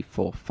 2, 3,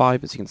 4,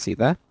 5, as you can see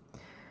there.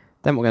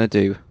 Then what we're going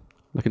to do,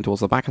 looking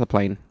towards the back of the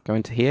plane, go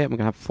into here, and we're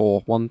going to have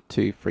 4. 1,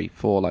 2, 3,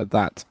 4, like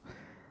that.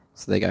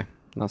 So there you go.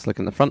 Now let's look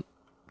in the front.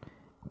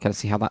 Kind of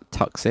see how that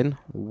tucks in.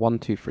 1,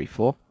 2, 3,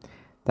 4.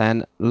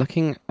 Then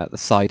looking at the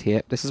side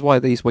here, this is why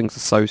these wings are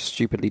so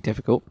stupidly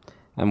difficult,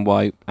 and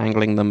why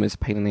angling them is a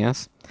pain in the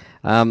ass.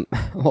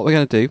 What we're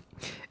going to do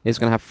is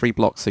we're going to have 3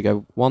 blocks. So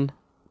go 1,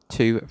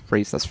 2,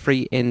 3. So that's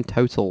 3 in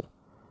total.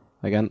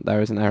 Again,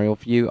 there is an aerial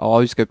view. I'll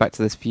always go back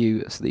to this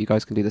view so that you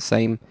guys can do the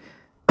same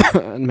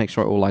and make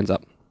sure it all lines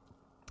up.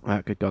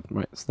 Good God.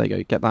 Right, so there you go.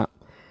 You get that.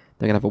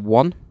 They're going to have a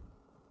 1,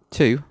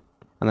 2,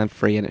 and then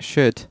 3, and it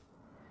should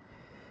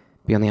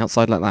be on the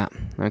outside like that.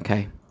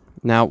 Okay.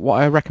 Now,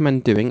 what I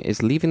recommend doing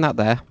is leaving that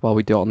there while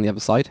we do it on the other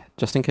side,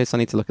 just in case I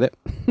need to look at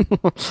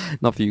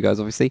it. Not for you guys,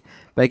 obviously.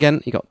 But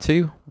again, you got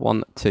 2,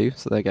 1, 2.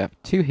 So there you go.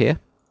 2 here,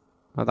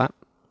 like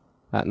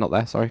that. Not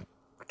there, sorry.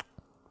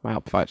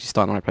 Wow, if I actually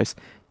start in the right place.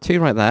 2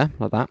 right there,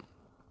 like that.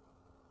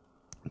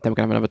 Then we're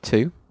going to have another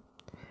 2.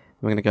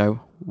 We're going to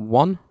go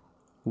 1,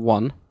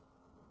 1.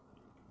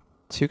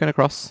 2 going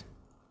across.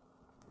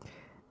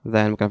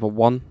 Then we're going to have a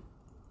 1,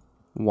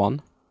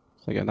 1.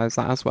 So again, there's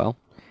that as well.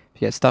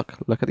 If you get stuck,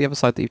 look at the other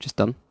side that you've just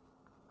done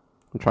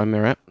and try and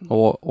mirror it.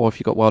 Or if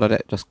you've got wild at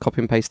it, just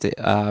copy and paste it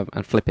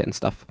and flip it and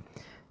stuff.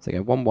 So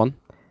go 1, 1.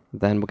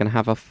 Then we're going to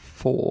have a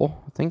 4.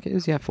 I think it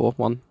is, yeah, 4.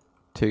 1,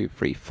 2,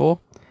 3, 4.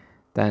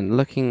 Then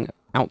looking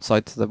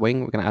outside to the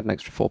wing, we're going to add an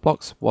extra 4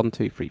 blocks. 1,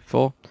 2, 3,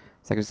 4.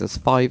 So that gives us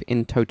 5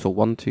 in total.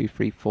 1, 2,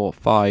 3, 4,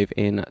 5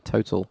 in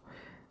total.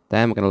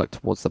 Then we're going to look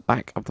towards the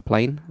back of the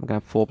plane. We're going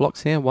to have 4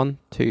 blocks here. 1,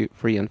 2,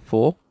 3, and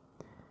 4.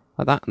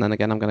 Like that. And then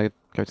again, I'm going to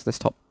go to this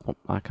top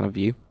kind of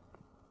view.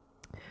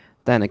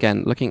 Then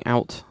again, looking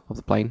out of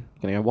the plane,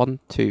 we're going to go 1,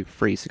 2,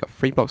 3. So you've got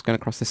 3 blocks going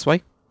across this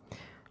way.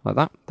 Like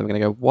that. Then we're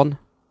going to go 1,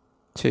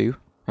 2,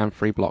 and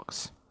 3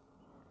 blocks.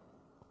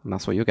 And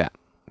that's what you'll get.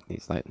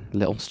 These like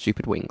little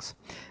stupid wings.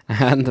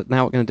 And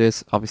now what we're going to do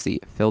is obviously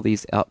fill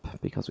these up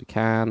because we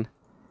can.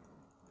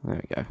 There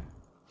we go.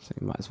 So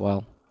you might as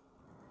well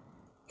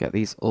get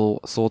these all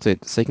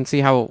sorted. So you can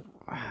see how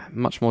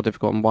much more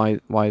difficult and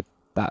why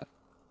that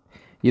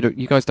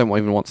you guys don't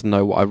even want to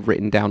know what I've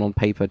written down on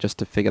paper just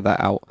to figure that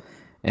out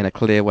in a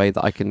clear way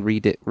that I can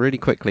read it really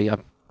quickly.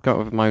 I've got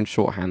it with my own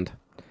shorthand.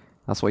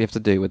 That's what you have to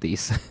do with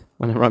these.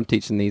 Whenever I'm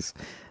teaching these,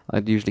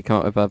 I'd usually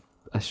come up with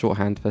a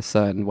shorthand for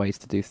certain ways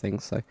to do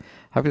things. So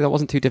hopefully that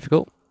wasn't too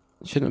difficult.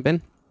 Shouldn't have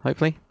been.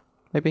 Hopefully.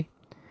 Maybe.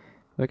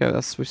 There we go.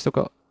 We've still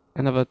got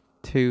another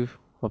 2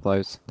 of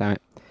those. Damn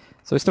it.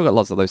 So we've still got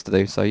lots of those to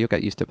do, so you'll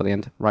get used to it by the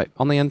end. Right,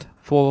 on the end,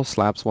 4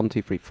 slabs. 1,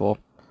 2, 3, 4.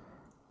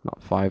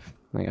 Not 5.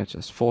 There you go,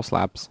 just 4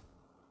 slabs.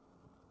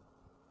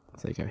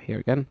 So you go here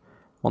again.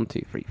 1,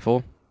 2, 3,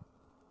 4.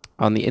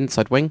 On the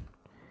inside wing,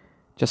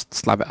 just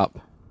slab it up.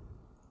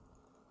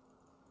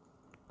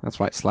 That's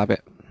right, slab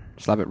it.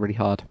 Slab it really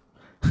hard.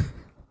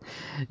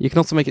 You can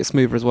also make it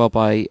smoother as well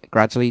by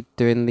gradually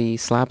doing the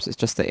slabs. It's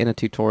just that in a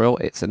tutorial,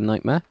 it's a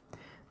nightmare.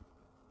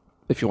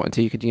 If you wanted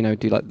to, you could,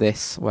 do like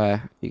this,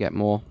 where you get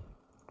more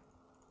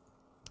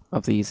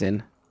of these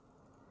in.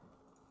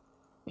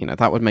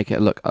 That would make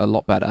it look a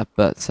lot better,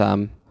 but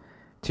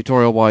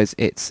tutorial-wise,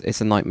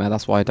 it's a nightmare.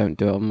 That's why I don't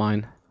do it on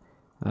mine.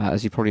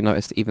 As you probably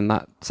noticed, even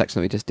that section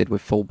that we just did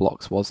with full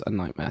blocks was a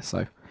nightmare,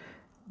 so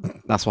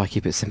that's why I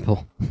keep it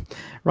simple.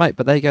 Right,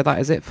 but there you go. That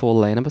is it for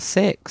layer number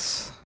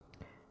 6.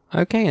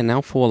 Okay, and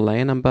now for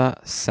layer number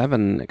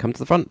 7. Come to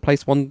the front,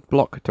 place 1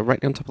 block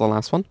directly on top of the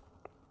last one.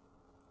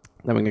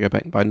 Then we're going to go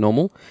back by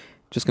normal.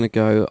 Just going to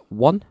go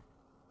 1,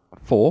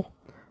 4,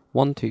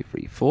 1, 2,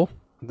 3, 4.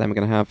 Then we're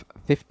going to have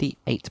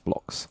 58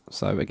 blocks.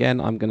 So again,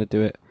 I'm going to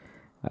do it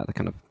the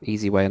kind of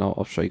easy way, and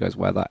I'll show you guys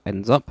where that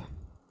ends up.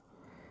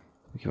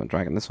 We keep on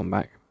dragging this one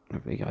back.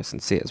 Hopefully you guys can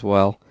see it as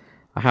well.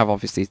 I have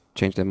obviously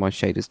changed in my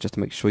shaders just to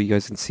make sure you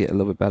guys can see it a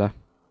little bit better.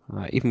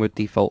 Even with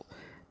default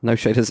no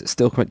shaders, it's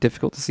still quite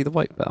difficult to see the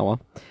white, but oh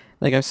well.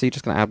 There you go, so you're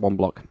just going to add 1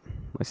 block.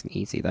 Nice and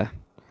easy there.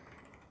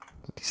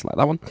 Deselect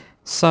that one.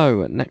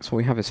 So, next one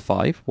we have is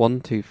 5.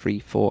 1, 2, 3,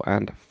 4,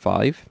 and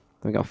 5.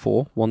 Then we got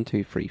 4. 1,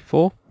 2, 3,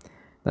 4.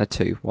 Then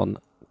 2. 1,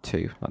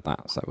 2, like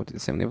that. So we'll do the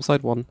same on the other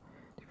side. 1,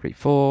 2, 3,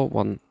 4.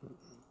 1,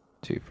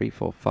 2, 3,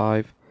 4,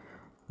 5.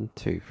 1,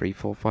 2, 3,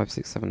 4, 5,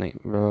 6, 7,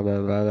 8. Blah, blah,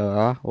 blah, blah,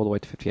 blah, all the way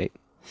to 58.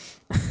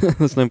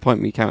 There's no point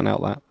in me counting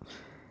out that.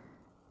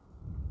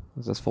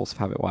 It's just force of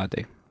habit what I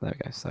do. There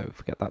we go. So if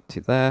we get that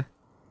to there.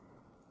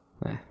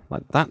 There,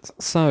 like that.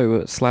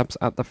 So slabs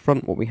at the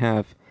front, what we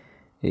have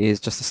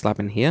is just a slab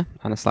in here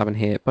and a slab in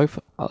here, both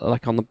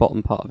like on the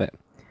bottom part of it.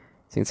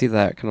 So you can see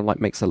there it kind of like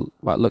makes a,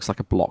 well, it looks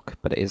like a block,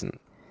 but it isn't.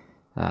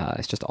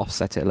 It's just to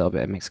offset it a little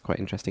bit. It makes it quite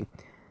interesting.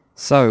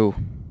 So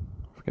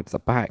if we go to the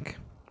back,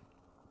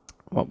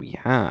 what we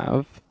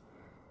have,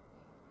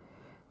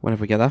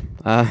 whenever we get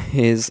there,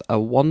 is a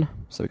 1.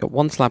 So we've got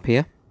 1 slab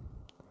here,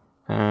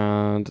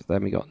 and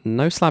then we got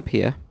no slab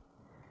here.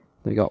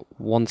 Then we got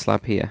 1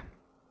 slab here,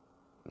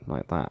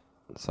 like that.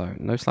 So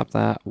no slab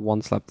there,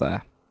 1 slab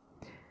there.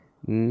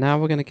 Now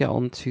we're going to get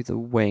onto the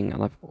wing,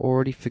 and I've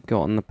already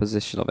forgotten the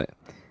position of it.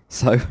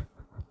 So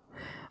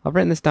I've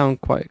written this down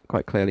quite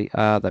clearly.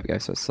 There we go.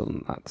 So it's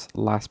on that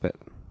last bit.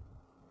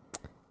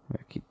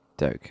 Okie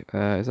doke.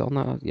 Is it on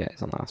that? Yeah,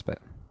 it's on the last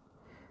bit.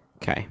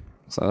 Okay.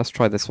 So let's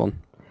try this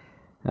one.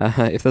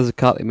 If there's a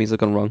cut, it means I've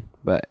gone wrong.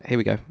 But here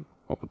we go.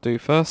 What we'll do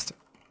first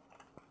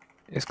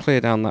is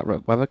clear down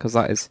that weather, because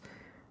that is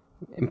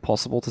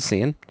impossible to see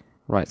in.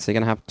 Right. So you're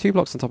going to have 2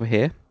 blocks on top of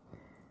here.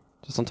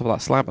 Just on top of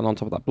that slab and on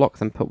top of that block,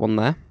 then put 1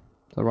 there,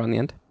 so right on the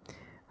end,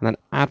 and then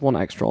add 1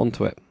 extra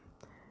onto it.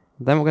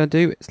 Then what we're going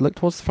to do is look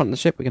towards the front of the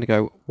ship. We're going to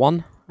go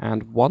 1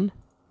 and 1,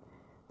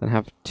 then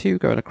have 2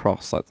 going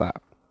across like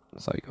that.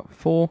 So you've got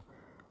 4,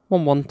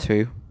 1, 1,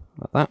 2,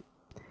 like that.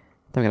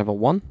 Then we're going to have a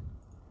 1.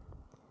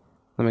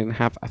 Then we're going to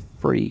have a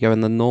 3 go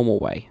in the normal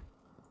way.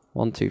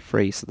 1, 2,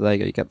 3. So there you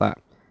go, you get that.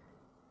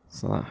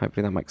 So that,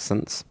 hopefully that makes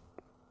sense.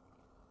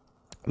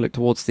 Look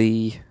towards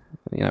the,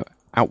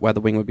 out where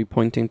the wing would be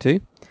pointing to.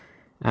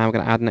 And we're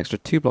going to add an extra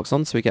 2 blocks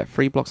on, so we get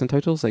 3 blocks in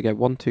total. So you go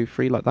 1, 2,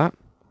 3 like that.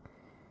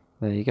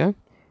 There you go.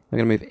 We're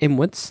going to move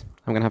inwards.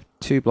 I'm going to have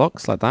 2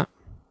 blocks like that.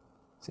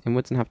 So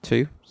inwards and have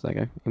 2. So there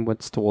you go.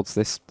 Inwards towards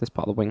this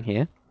part of the wing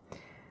here.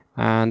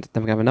 And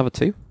then we're going to have another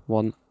 2.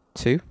 1,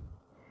 2. Then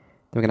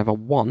we're going to have a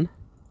 1.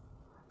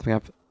 Then we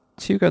have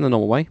 2 go in the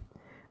normal way.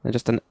 And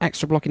just an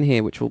extra block in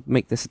here, which will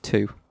make this a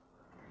 2.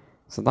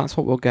 So that's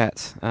what we'll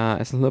get.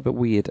 It's a little bit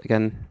weird.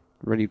 Again,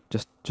 really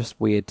just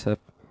weird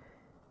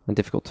and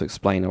difficult to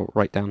explain or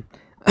write down.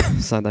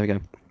 So there we go.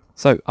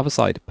 So, other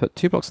side. Put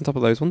 2 blocks on top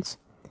of those ones.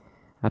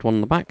 Add 1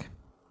 on the back.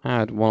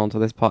 Add 1 onto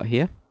this part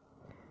here.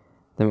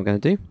 Then what we're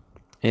going to do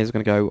is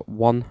we're going to go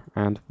 1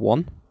 and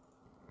 1.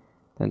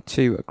 Then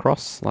 2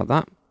 across, like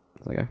that.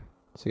 There we go.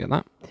 So you get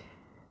that.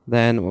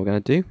 Then what we're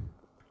going to do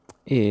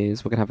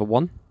is we're going to have a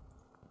 1.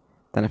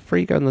 Then a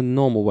 3 go in the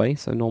normal way,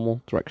 so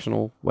normal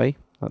directional way,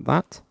 like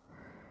that.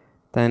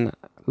 Then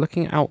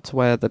looking out to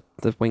where the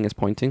wing is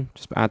pointing,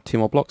 just add 2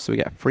 more blocks, so we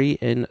get 3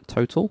 in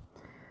total.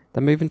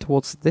 Then moving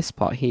towards this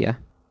part here,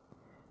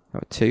 go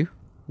 2,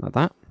 like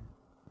that.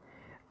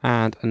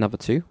 And another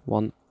 2,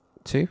 1,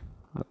 2,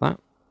 like that.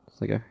 So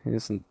there you go,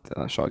 here's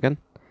that shot again.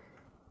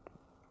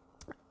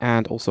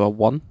 And also a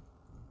 1.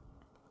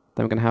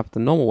 Then we're going to have the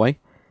normal way,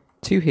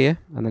 2 here,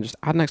 and then just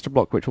add an extra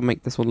block, which will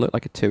make this one look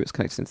like a 2. It's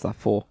connected into that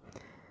 4.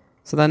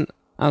 So then,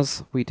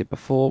 as we did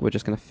before, we're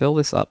just going to fill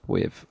this up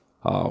with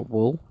our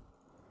wool.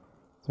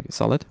 Make it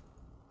solid.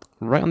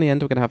 Right on the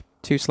end, we're going to have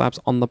 2 slabs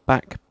on the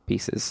back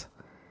pieces.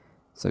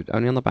 So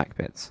only on the back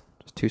bits,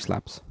 just 2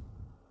 slabs.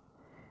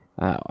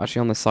 Actually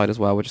on this side as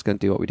well, we're just going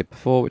to do what we did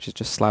before, which is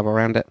just slab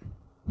around it.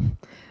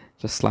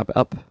 Just slab it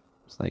up.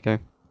 So there you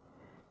go.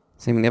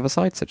 Same on the other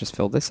side, so just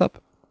fill this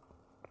up.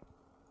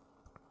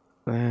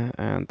 There,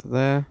 and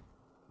there,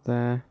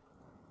 there,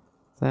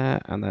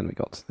 there, and then we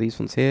got these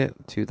ones here,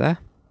 2 there.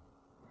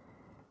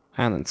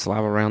 And then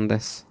slab around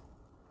this.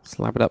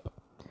 Slab it up.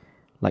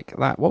 Like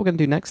that. What we're going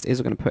to do next is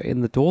we're going to put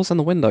in the doors and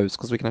the windows,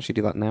 because we can actually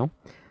do that now.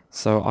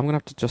 So I'm going to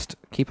have to just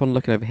keep on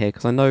looking over here,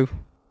 because I know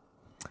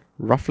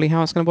roughly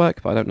how it's going to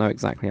work, but I don't know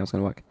exactly how it's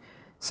going to work.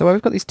 So where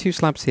we've got these 2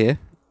 slabs here,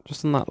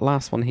 just on that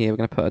last one here, we're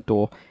going to put a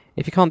door.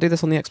 If you can't do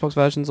this on the Xbox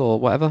versions or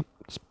whatever,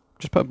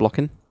 just put a block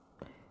in.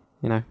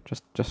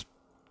 Just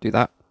do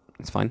that.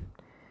 It's fine.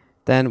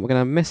 Then we're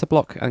going to miss a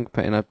block and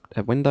put in a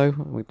window.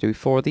 We'll do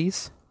 4 of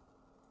these.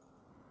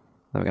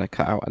 Then we're going to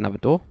cut out another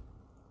door.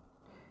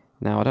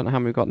 Now, I don't know how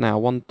many we've got now.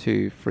 1,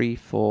 2, 3,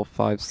 4,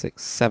 5,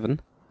 6, 7.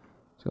 So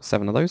we've got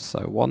 7 of those.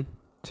 So 1,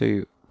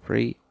 2,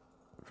 3,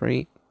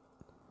 3,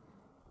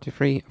 2,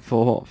 3,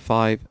 4,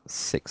 5,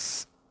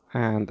 6,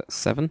 and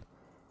 7.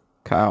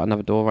 Cut out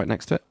another door right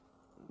next to it.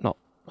 Not.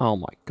 Oh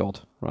my god.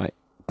 Right.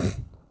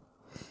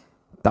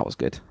 That was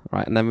good.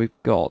 Right, and then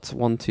we've got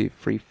 1, 2,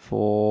 3,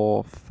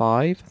 4,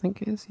 5, I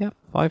think it is. Yep,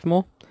 5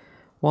 more.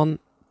 1,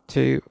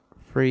 2,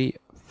 3,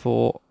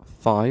 4,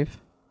 5.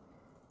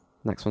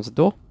 Next one's a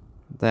door.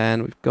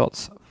 Then we've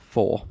got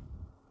 4.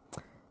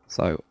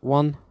 So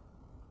 1,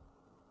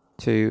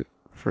 2,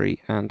 3,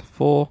 and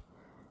 4.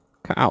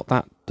 Cut out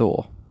that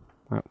door.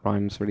 That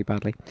rhymes really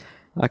badly.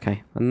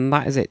 Okay, and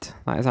that is it.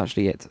 That is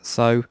actually it.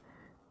 So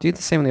do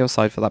the same on the other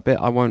side for that bit.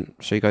 I won't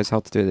show you guys how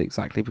to do it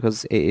exactly,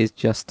 because it is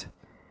just,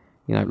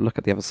 look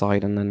at the other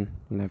side and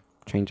then,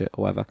 change it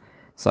or whatever.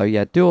 So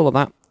yeah, do all of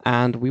that,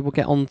 and we will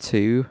get on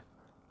to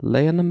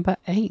layer number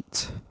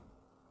 8.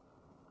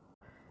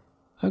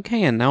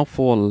 Okay, and now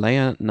for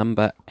layer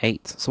number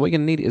 8. So what you're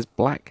going to need is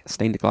black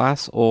stained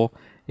glass, or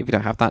if you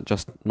don't have that,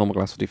 just normal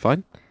glass will do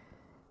fine.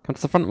 Come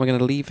to the front, we're going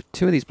to leave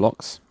 2 of these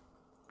blocks.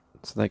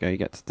 So there you go, you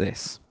get to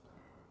this.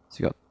 So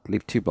you've got to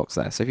leave 2 blocks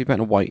there. So if you put in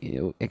a white,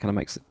 it kind of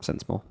makes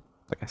sense more,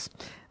 I guess.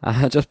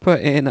 Just put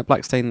in a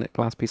black stained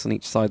glass piece on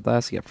each side there,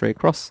 so you get 3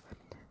 across.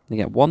 And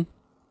you get 1.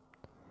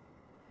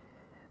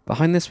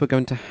 Behind this, we're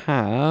going to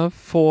have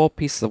 4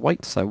 pieces of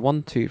white. So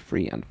 1, 2,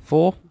 3, and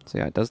 4. So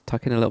yeah, it does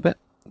tuck in a little bit.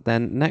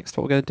 Then next,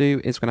 what we're going to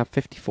do is we're going to have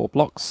 54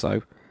 blocks.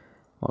 So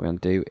what we're going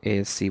to do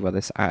is see where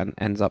this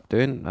ends up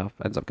going.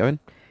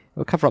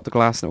 It'll cover up the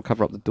glass and it'll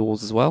cover up the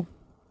doors as well.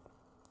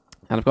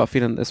 And I've got a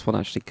feeling that this one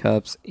actually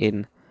curves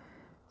in.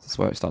 This is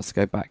where it starts to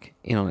go back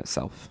in on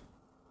itself.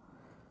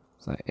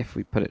 So if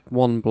we put it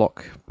 1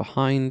 block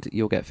behind,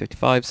 you'll get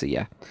 55. So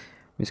yeah,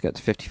 we just get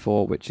to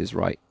 54, which is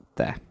right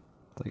there.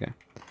 There you go.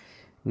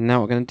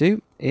 Now what we're going to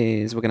do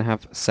is we're going to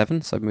have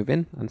 7. So move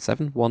in and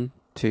 7. 1,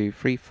 2,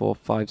 3, 4,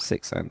 5,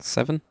 6, and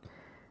 7.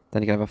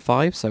 Then you're going to have a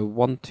 5. So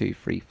 1, 2,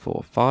 3,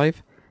 4,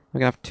 5. We're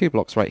going to have 2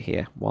 blocks right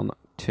here. 1,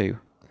 2.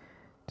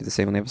 Do the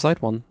same on the other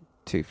side. 1,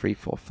 2, 3,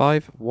 4,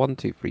 5. 1,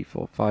 2, 3,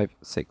 4, 5,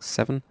 6,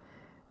 7.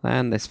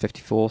 And this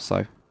 54.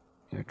 So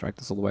drag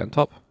this all the way on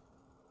top.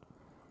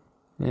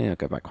 Yeah, I'll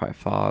go back quite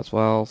far as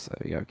well. So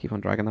there we go. Keep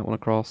on dragging that one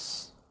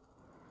across.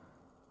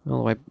 All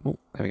the way. Oh,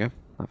 there we go.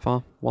 That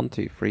far. 1,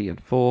 2, 3,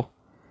 and 4.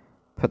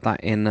 Put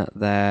that in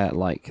there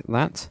like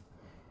that.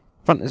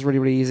 Front is really,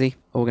 really easy.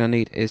 All we're going to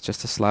need is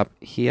just a slab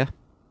here.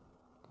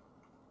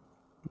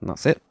 And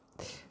that's it.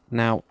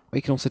 Now, what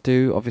you can also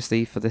do,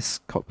 obviously, for this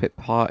cockpit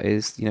part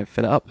is, you know,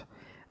 fill it up.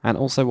 And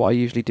also what I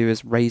usually do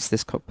is raise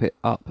this cockpit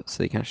up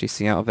so you can actually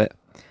see out of it.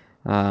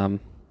 I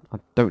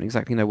don't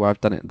exactly know where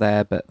I've done it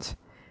there, but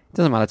it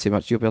doesn't matter too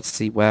much. You'll be able to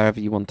see wherever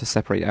you want to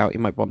separate it out. You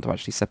might want to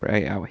actually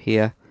separate it out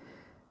here.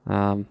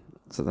 So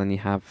then you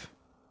have,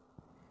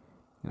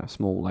 you know, a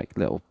small like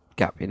little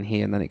gap in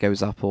here, and then it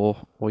goes up,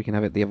 or you can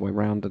have it the other way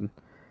around and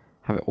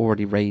have it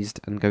already raised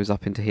and goes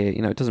up into here.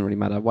 You know, it doesn't really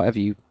matter. Whatever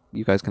you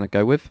guys kind of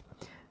go with.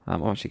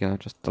 I'm actually going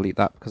to just delete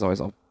that because otherwise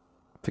I'll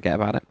forget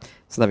about it.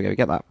 So there we go, we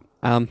get that.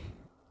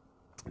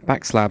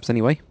 Back slabs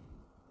anyway.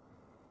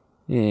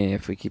 Yeah,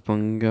 if we keep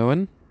on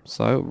going.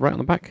 So right on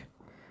the back.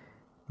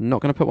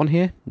 Not going to put one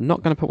here.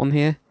 Not going to put one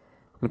here.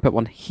 I'm going to put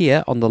one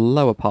here on the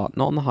lower part,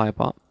 not on the higher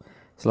part.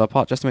 So lower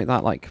part just to make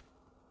that like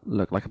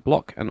look like a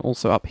block, and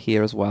also up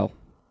here as well.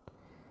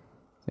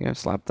 So you go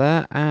slab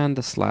there and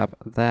a slab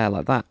there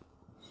like that.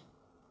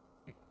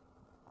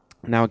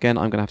 Now again,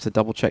 I'm going to have to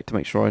double check to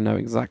make sure I know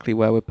exactly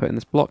where we're putting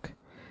this block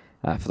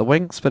for the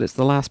wings, but it's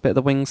the last bit of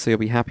the wings, so you'll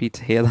be happy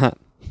to hear that.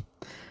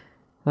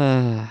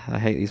 I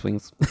hate these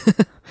wings.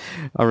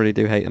 I really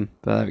do hate them,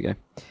 but there we go.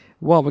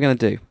 What we're going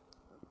to do,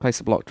 place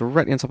a block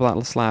directly on top of that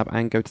little slab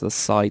and go to the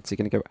side, so you're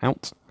going to go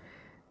out.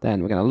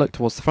 Then we're going to look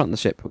towards the front of the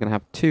ship. We're going to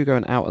have 2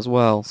 going out as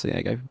well, so there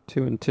you go,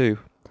 2 and 2. Then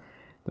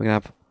we're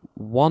going to have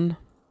 1,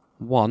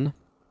 1,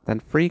 then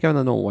 3 going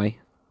the normal way,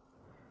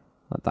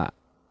 like that.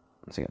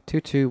 So you got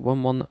 2, 2,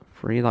 1, 1,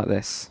 3 like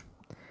this.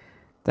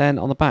 Then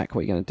on the back,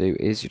 what you're going to do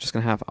is you're just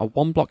going to have a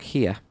 1 block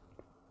here.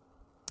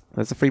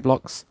 There's the 3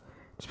 blocks.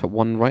 Just put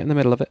 1 right in the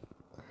middle of it.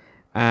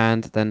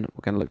 And then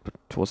we're going to look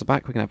towards the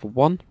back. We're going to have a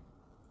 1.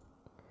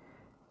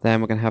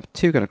 Then we're going to have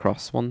 2 going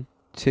across. 1,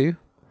 2.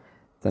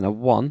 Then a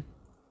 1.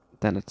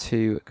 Then a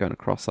 2 going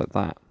across like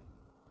that.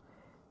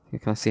 You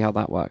can kind of see how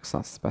that works.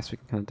 That's the best we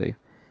can kind of do.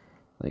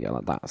 There you go,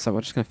 like that. So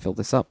we're just going to fill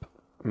this up.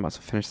 We might as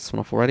well finish this one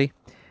off already.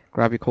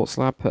 Grab your quartz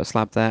slab, put a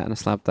slab there and a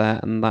slab there,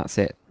 and that's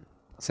it.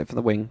 That's it for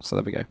the wing. So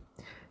there we go.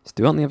 Let's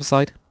do it on the other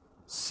side.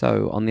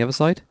 So on the other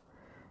side,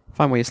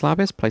 find where your slab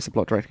is, place a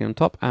block directly on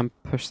top, and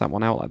push that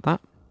one out like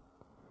that.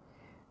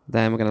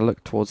 Then we're going to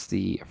look towards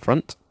the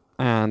front,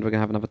 and we're going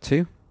to have another 2.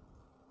 We're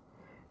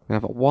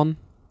going to have a 1,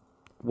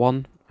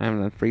 1,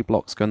 and then 3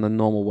 blocks going the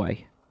normal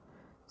way.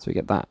 So we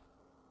get that.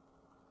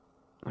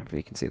 Hopefully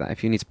you can see that.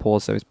 If you need to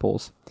pause, so is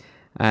pause.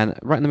 And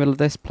right in the middle of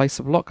this, place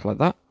a block like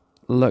that.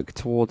 Look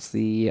towards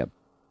the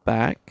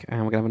back, and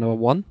we're going to have another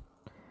 1.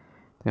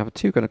 We have a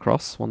 2 going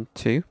across, 1,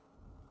 2.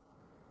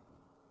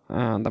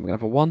 And then we're going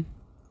to have a 1.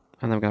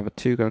 And then we're going to have a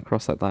 2 going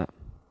across like that.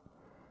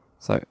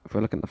 So if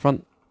we're looking at the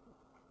front,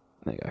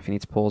 there you go. If you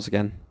need to pause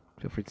again,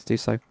 feel free to do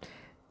so.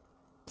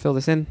 Fill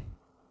this in,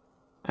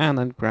 and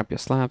then grab your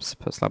slabs,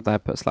 put a slab there,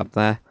 put a slab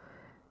there.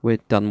 We're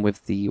done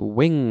with the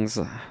wings,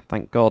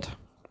 thank God.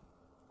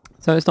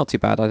 So it's not too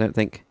bad, I don't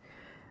think,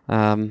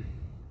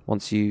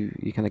 once you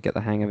kind of get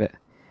the hang of it.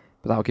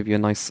 But that'll give you a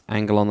nice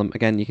angle on them.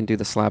 Again, you can do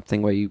the slab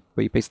thing where you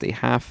basically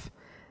half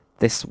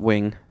this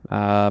wing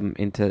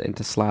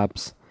into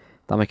slabs.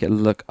 That'll make it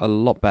look a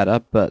lot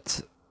better,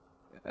 but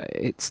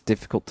it's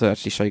difficult to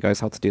actually show you guys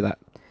how to do that.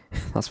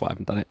 That's why I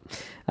haven't done it.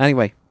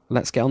 Anyway,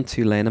 let's get on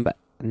to layer number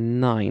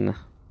 9.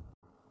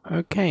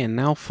 Okay, and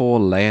now for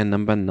layer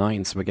number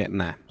 9, so we're getting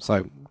there.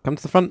 So, come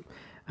to the front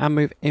and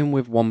move in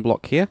with 1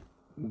 block here.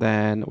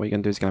 Then what you're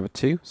going to do is you're going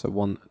to have a 2, so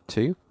 1,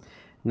 2.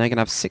 Now you're going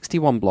to have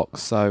 61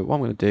 blocks, so what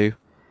I'm going to do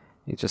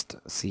is just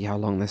see how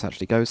long this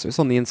actually goes. So it's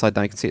on the inside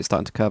now, you can see it's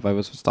starting to curve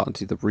over, so we're starting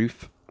to do the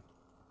roof,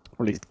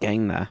 or at least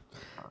getting there,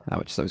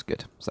 which is always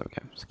good. So there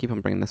we go. So keep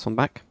on bringing this one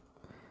back.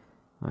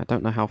 I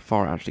don't know how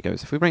far it actually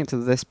goes. If we bring it to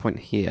this point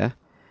here,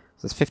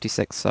 so it's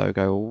 56, so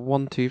go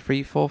 1, 2,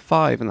 3, 4,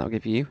 5, and that'll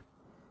give you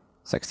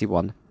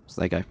 61.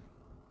 So there you go.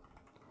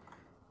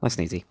 Nice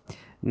and easy.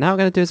 Now what we're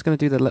going to do is going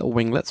to do the little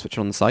winglets, which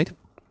are on the side.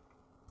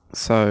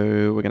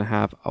 So we're going to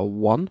have a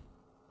 1.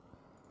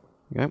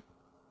 There we go.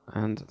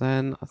 And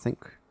then I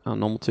think a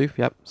normal 2.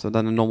 Yep. So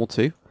then a normal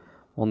 2.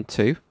 1,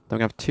 2. Then we're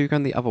going to have 2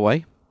 going the other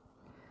way.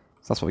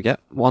 So that's what we get.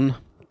 1,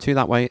 2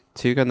 that way,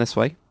 2 going this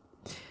way.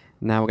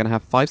 Now we're going to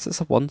have 5 sets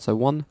of 1. So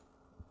 1,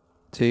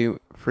 2,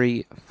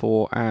 3,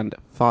 4, and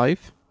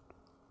 5.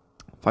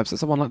 5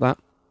 sets of 1 like that.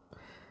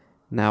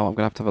 Now I'm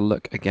going to have a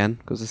look again,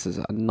 because this is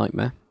a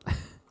nightmare.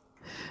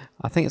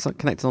 I think it's not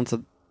connected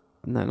onto...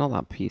 No, not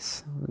that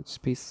piece. This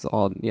piece is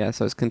on. Yeah,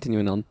 so it's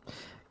continuing on.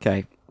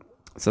 Okay.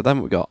 So then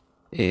what we got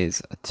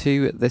is a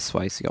 2 this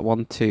way. So you got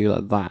 1, 2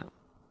 like that.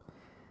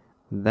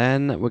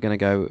 Then we're going to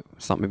go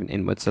start moving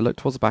inwards. So look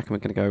towards the back and we're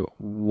going to go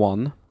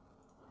 1.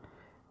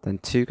 Then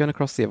 2 going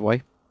across the other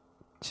way.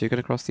 2 going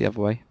across the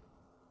other way.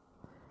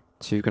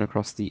 2 going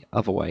across the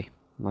other way.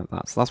 Like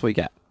that. So that's what you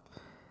get.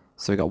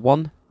 So we got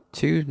 1,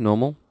 2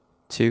 normal.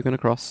 2 going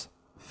across.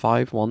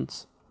 5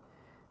 once.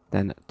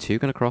 Then 2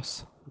 going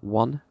across.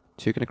 1,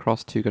 2 going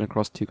across, 2 going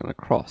across, 2 going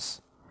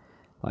across.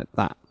 Like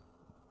that.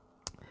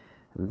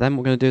 Then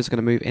what we're going to do is we're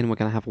going to move in. We're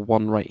going to have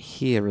 1 right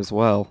here as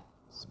well.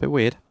 It's a bit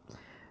weird.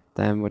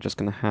 Then we're just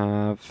going to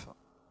have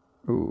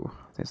Ooh,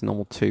 there's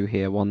normal 2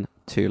 here, 1,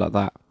 2 like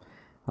that.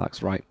 That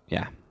looks right,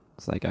 yeah.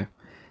 So there you go.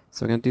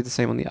 So we're going to do the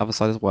same on the other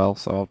side as well,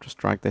 so I'll just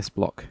drag this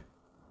block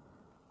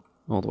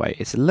all the way.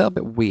 It's a little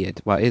bit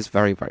weird. Well, it is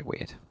very, very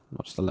weird.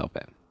 Not just a little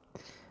bit.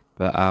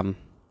 But,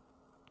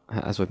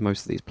 as with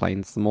most of these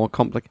planes, the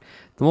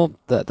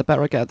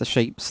better I get at the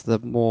shapes, the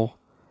more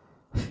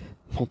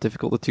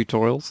difficult the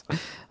tutorials,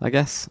 I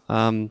guess.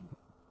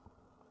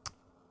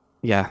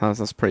 Yeah,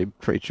 that's pretty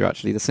true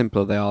actually. The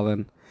simpler they are,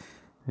 then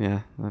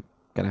yeah, I'm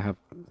gonna have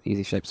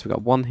easy shapes. We've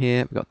got 1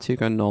 here, we've got 2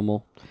 going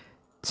normal,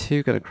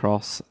 2 going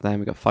across, then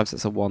we've got 5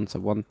 sets of 1, so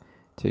 1,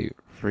 2,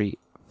 3,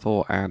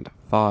 4, and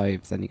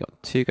 5. Then you've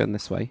got 2 going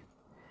this way.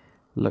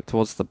 Look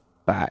towards the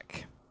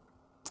back,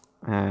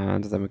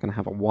 and then we're gonna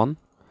have a 1.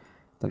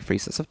 Then 3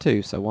 sets of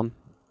 2, so 1,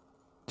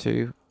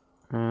 2,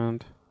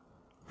 and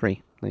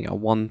 3. Then you got a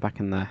 1 back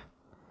in there.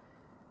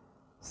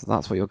 So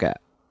that's what you'll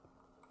get.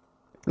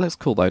 It looks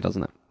cool though,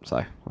 doesn't it?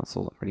 So that's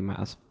all that really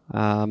matters.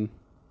 I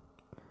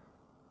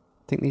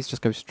think these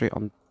just go straight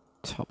on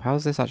top. How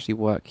does this actually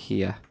work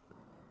here?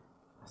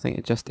 I think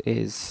it just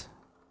is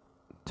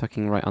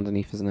tucking right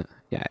underneath, isn't it?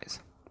 Yeah, it is.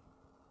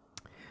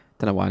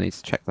 Don't know why I need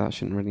to check that. I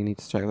shouldn't really need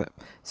to check that.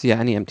 So yeah,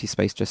 any empty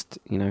space just,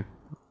 you know,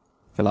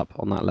 fill up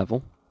on that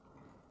level.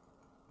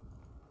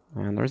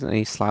 And there isn't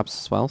any slabs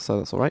as well, so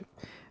that's alright.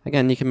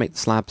 Again, you can make the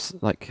slabs,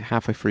 like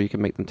halfway through, you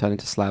can make them turn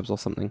into slabs or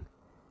something.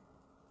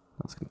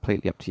 That's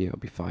completely up to you, it'll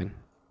be fine.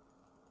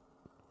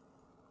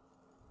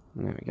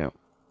 There we go.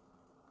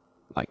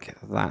 Like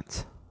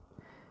that.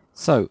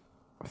 So,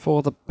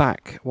 for the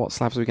back, what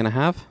slabs are we going to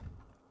have?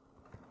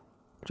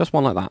 Just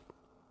 1 like that.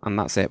 And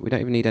that's it. We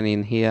don't even need any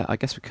in here. I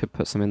guess we could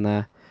put some in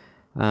there.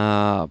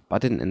 But I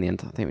didn't in the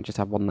end. I think we just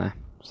have 1 there.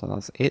 So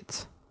that's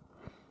it.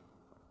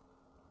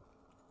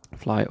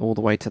 Fly all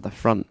the way to the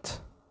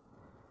front.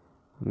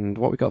 And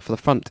what we got for the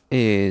front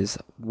is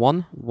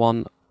 1,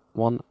 1,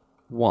 1,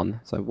 1.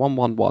 So 1,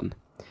 1, 1.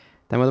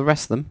 Then with the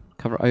rest of them,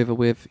 cover it over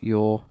with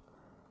your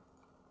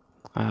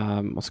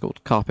what's it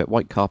called? Carpet,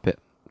 white carpet.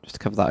 Just to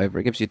cover that over.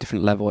 It gives you a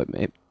different level.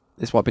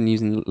 It's what I've been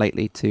using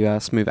lately to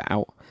smooth it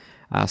out,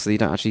 so you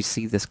don't actually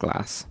see this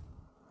glass.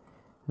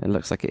 It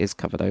looks like it is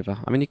covered over.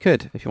 I mean, you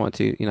could, if you want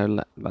to, you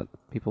know, let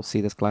people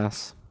see this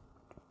glass.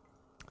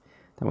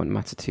 That wouldn't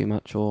matter too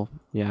much, or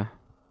yeah,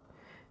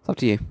 it's up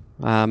to you.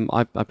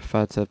 I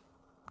prefer to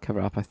cover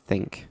it up, I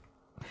think.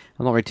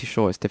 I'm not really too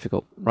sure, it's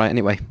difficult. Right,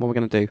 anyway, what we're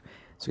going to do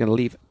is we're going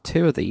to leave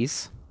 2 of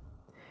these,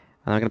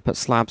 and I'm going to put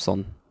slabs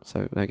on.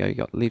 So there you go, you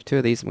got leave 2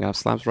 of these, and we're going to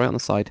have slabs right on the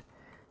side.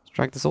 Let's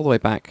drag this all the way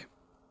back.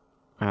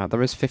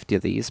 There is 50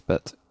 of these,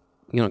 but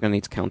you're not going to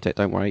need to count it,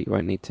 don't worry, you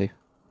won't need to.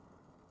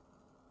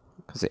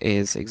 Because it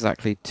is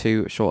exactly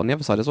 2 short on the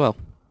other side as well.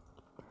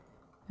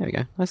 There we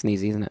go, nice and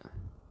easy, isn't it?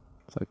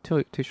 So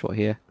 2 short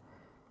here.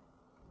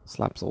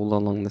 Slabs all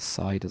along this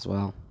side as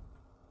well.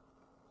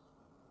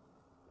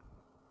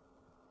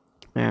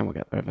 And we'll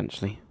get there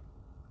eventually.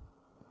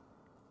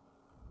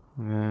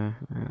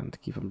 And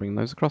keep on bringing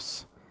those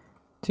across.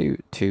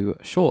 2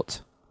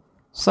 short.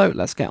 So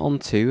let's get on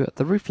to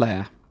the roof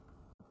layer.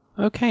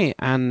 Okay,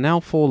 and now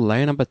for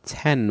layer number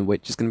 10,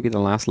 which is going to be the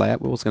last layer.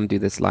 We're also going to do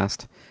this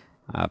last.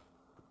 Why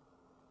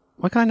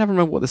can I never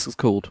remember what this is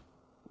called?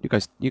 You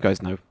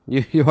guys know.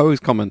 You always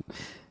comment.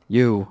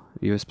 You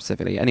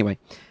specifically. Anyway,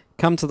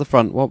 come to the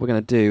front. What we're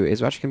going to do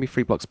is we're actually going to be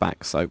 3 blocks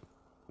back. So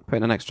put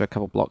in an extra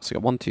couple blocks. So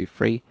you got 1, 2,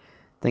 3.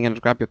 Then you're going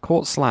to grab your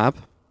quartz slab.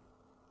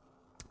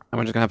 And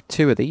we're just going to have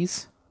 2 of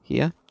these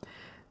here.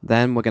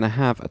 Then we're going to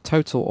have a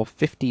total of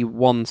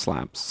 51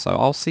 slabs. So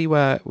I'll see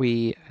where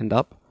we end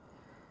up.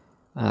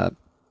 But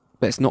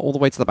it's not all the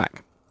way to the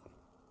back.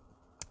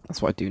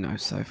 That's what I do know.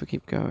 So if we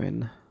keep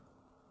going...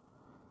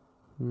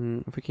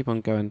 if we keep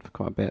on going for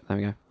quite a bit, there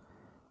we go.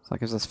 So that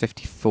gives us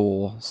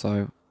 54. So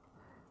 1,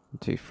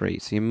 2, 3.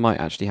 So you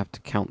might actually have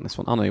to count this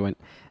one. Oh no, you won't.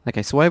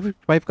 Okay, so where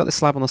we've got this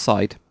slab on the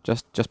side,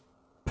 just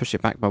push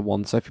it back by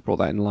 1. So if you brought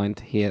that in line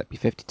to here, that'd be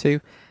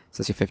 52.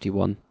 So that's your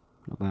 51.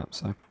 Not that,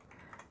 so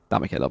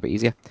that'll make it a little bit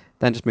easier.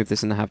 Then just move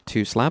this in and have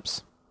 2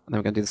 slabs. And then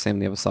we're going to do the same on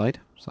the other side.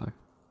 So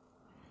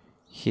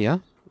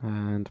here,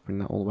 and bring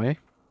that all the way.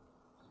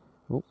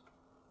 Oh,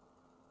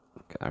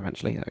 get there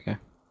eventually. There we go.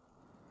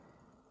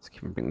 Let's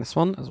keep on bringing this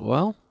one as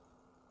well.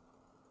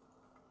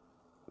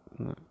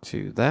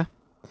 2 there.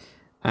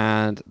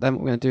 And then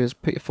what we're going to do is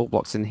put your 4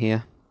 blocks in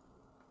here.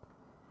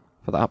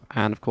 For that up.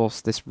 And of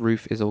course, this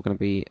roof is all going to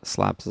be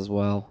slabs as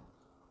well.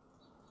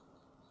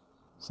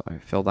 So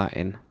fill that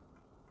in.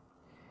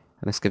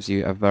 And this gives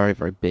you a very,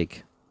 very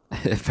big,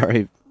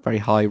 very, very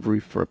high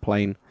roof for a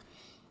plane.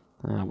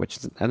 Which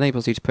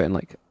enables you to put in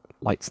like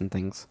lights and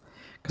things.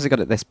 Because you got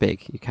it this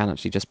big, you can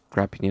actually just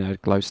grab, you know,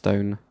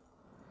 glowstone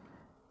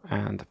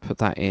and put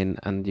that in,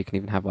 and you can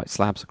even have like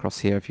slabs across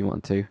here if you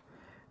want to.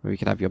 Or you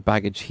could have your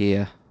baggage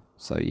here,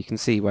 so you can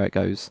see where it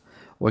goes.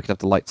 Or you could have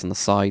the lights on the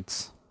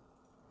sides,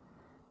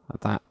 like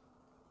that.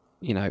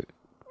 You know,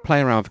 play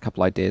around with a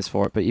couple ideas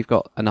for it, but you've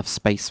got enough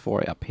space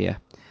for it up here.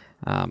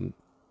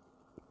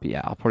 But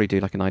yeah, I'll probably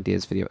do like an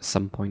ideas video at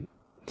some point.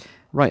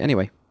 Right,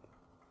 anyway.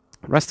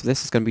 The rest of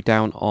this is going to be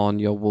down on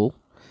your wall.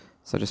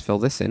 So just fill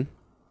this in.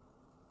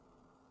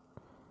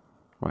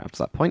 right up to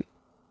that point.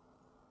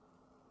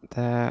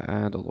 There,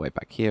 and all the way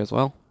back here as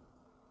well.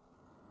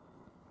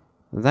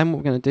 And then what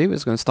we're going to do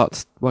is we're going to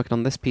start working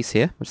on this piece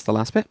here, which is the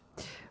last bit.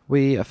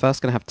 We are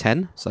first going to have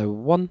 10. So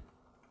 1,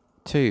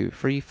 2,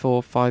 3,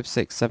 4, 5,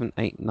 6, 7,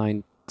 8,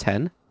 9,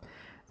 10.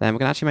 Then we're going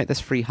to actually make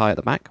this 3 high at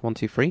the back. 1,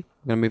 2, 3.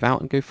 We're going to move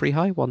out and go 3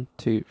 high. 1,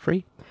 2,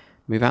 3.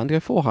 Move out and go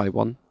 4 high.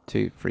 1,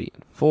 2, 3,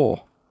 and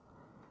 4.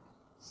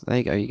 So there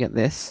you go, you get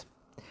this.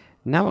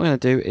 Now what we're going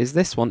to do is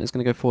this one is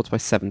going to go forwards by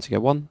 7. So you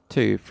go 1,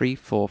 2, 3,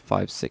 4,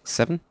 5, 6,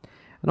 7.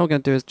 And all we're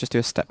going to do is just do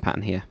a step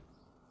pattern here.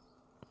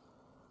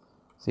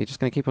 So you're just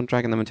going to keep on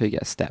dragging them until you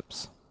get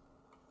steps.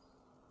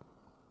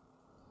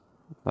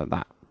 Like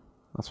that.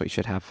 That's what you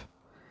should have.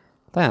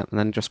 There. And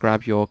then just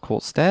grab your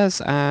quartz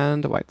stairs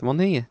and whack them on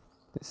here.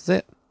 This is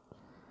it.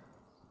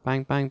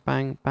 Bang, bang,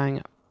 bang,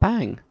 bang,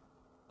 bang.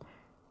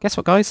 Guess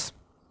what, guys?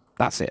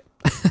 That's it.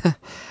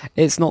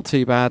 It's not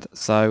too bad.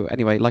 So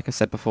anyway, like I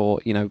said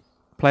before, you know,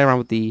 play around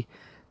with the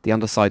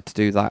underside to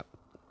do that.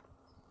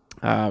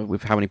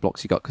 With how many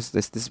blocks you got, because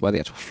this is where the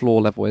actual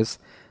floor level is.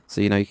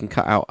 So you know you can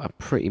cut out a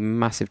pretty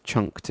massive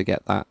chunk to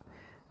get that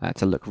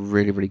to look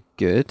really, really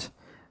good.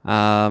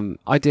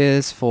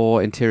 Ideas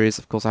for interiors,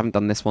 of course, I haven't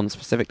done this one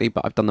specifically,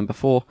 but I've done them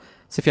before.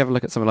 So if you have a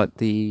look at something like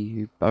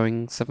the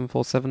Boeing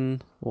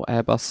 747 or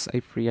Airbus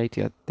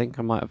A380, I think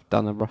I might have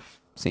done a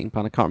rough seating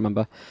plan, I can't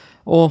remember.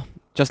 Or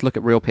just look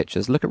at real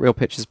pictures. Look at real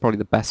pictures is probably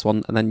the best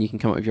one, and then you can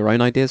come up with your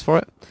own ideas for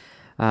it.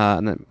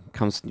 And then it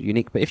becomes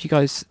unique. But if you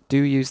guys do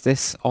use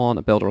this on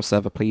a builder or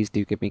server, please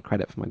do give me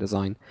credit for my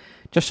design.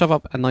 Just shove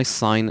up a nice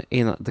sign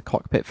in the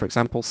cockpit, for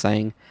example,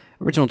 saying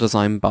original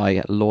design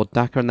by Lord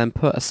Dacker, and then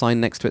put a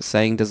sign next to it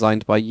saying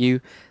designed by you.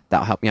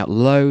 That'll help me out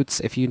loads.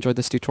 If you enjoyed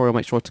this tutorial,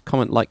 make sure to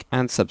comment, like,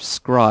 and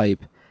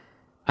subscribe.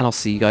 And I'll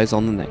see you guys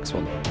on the next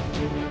one.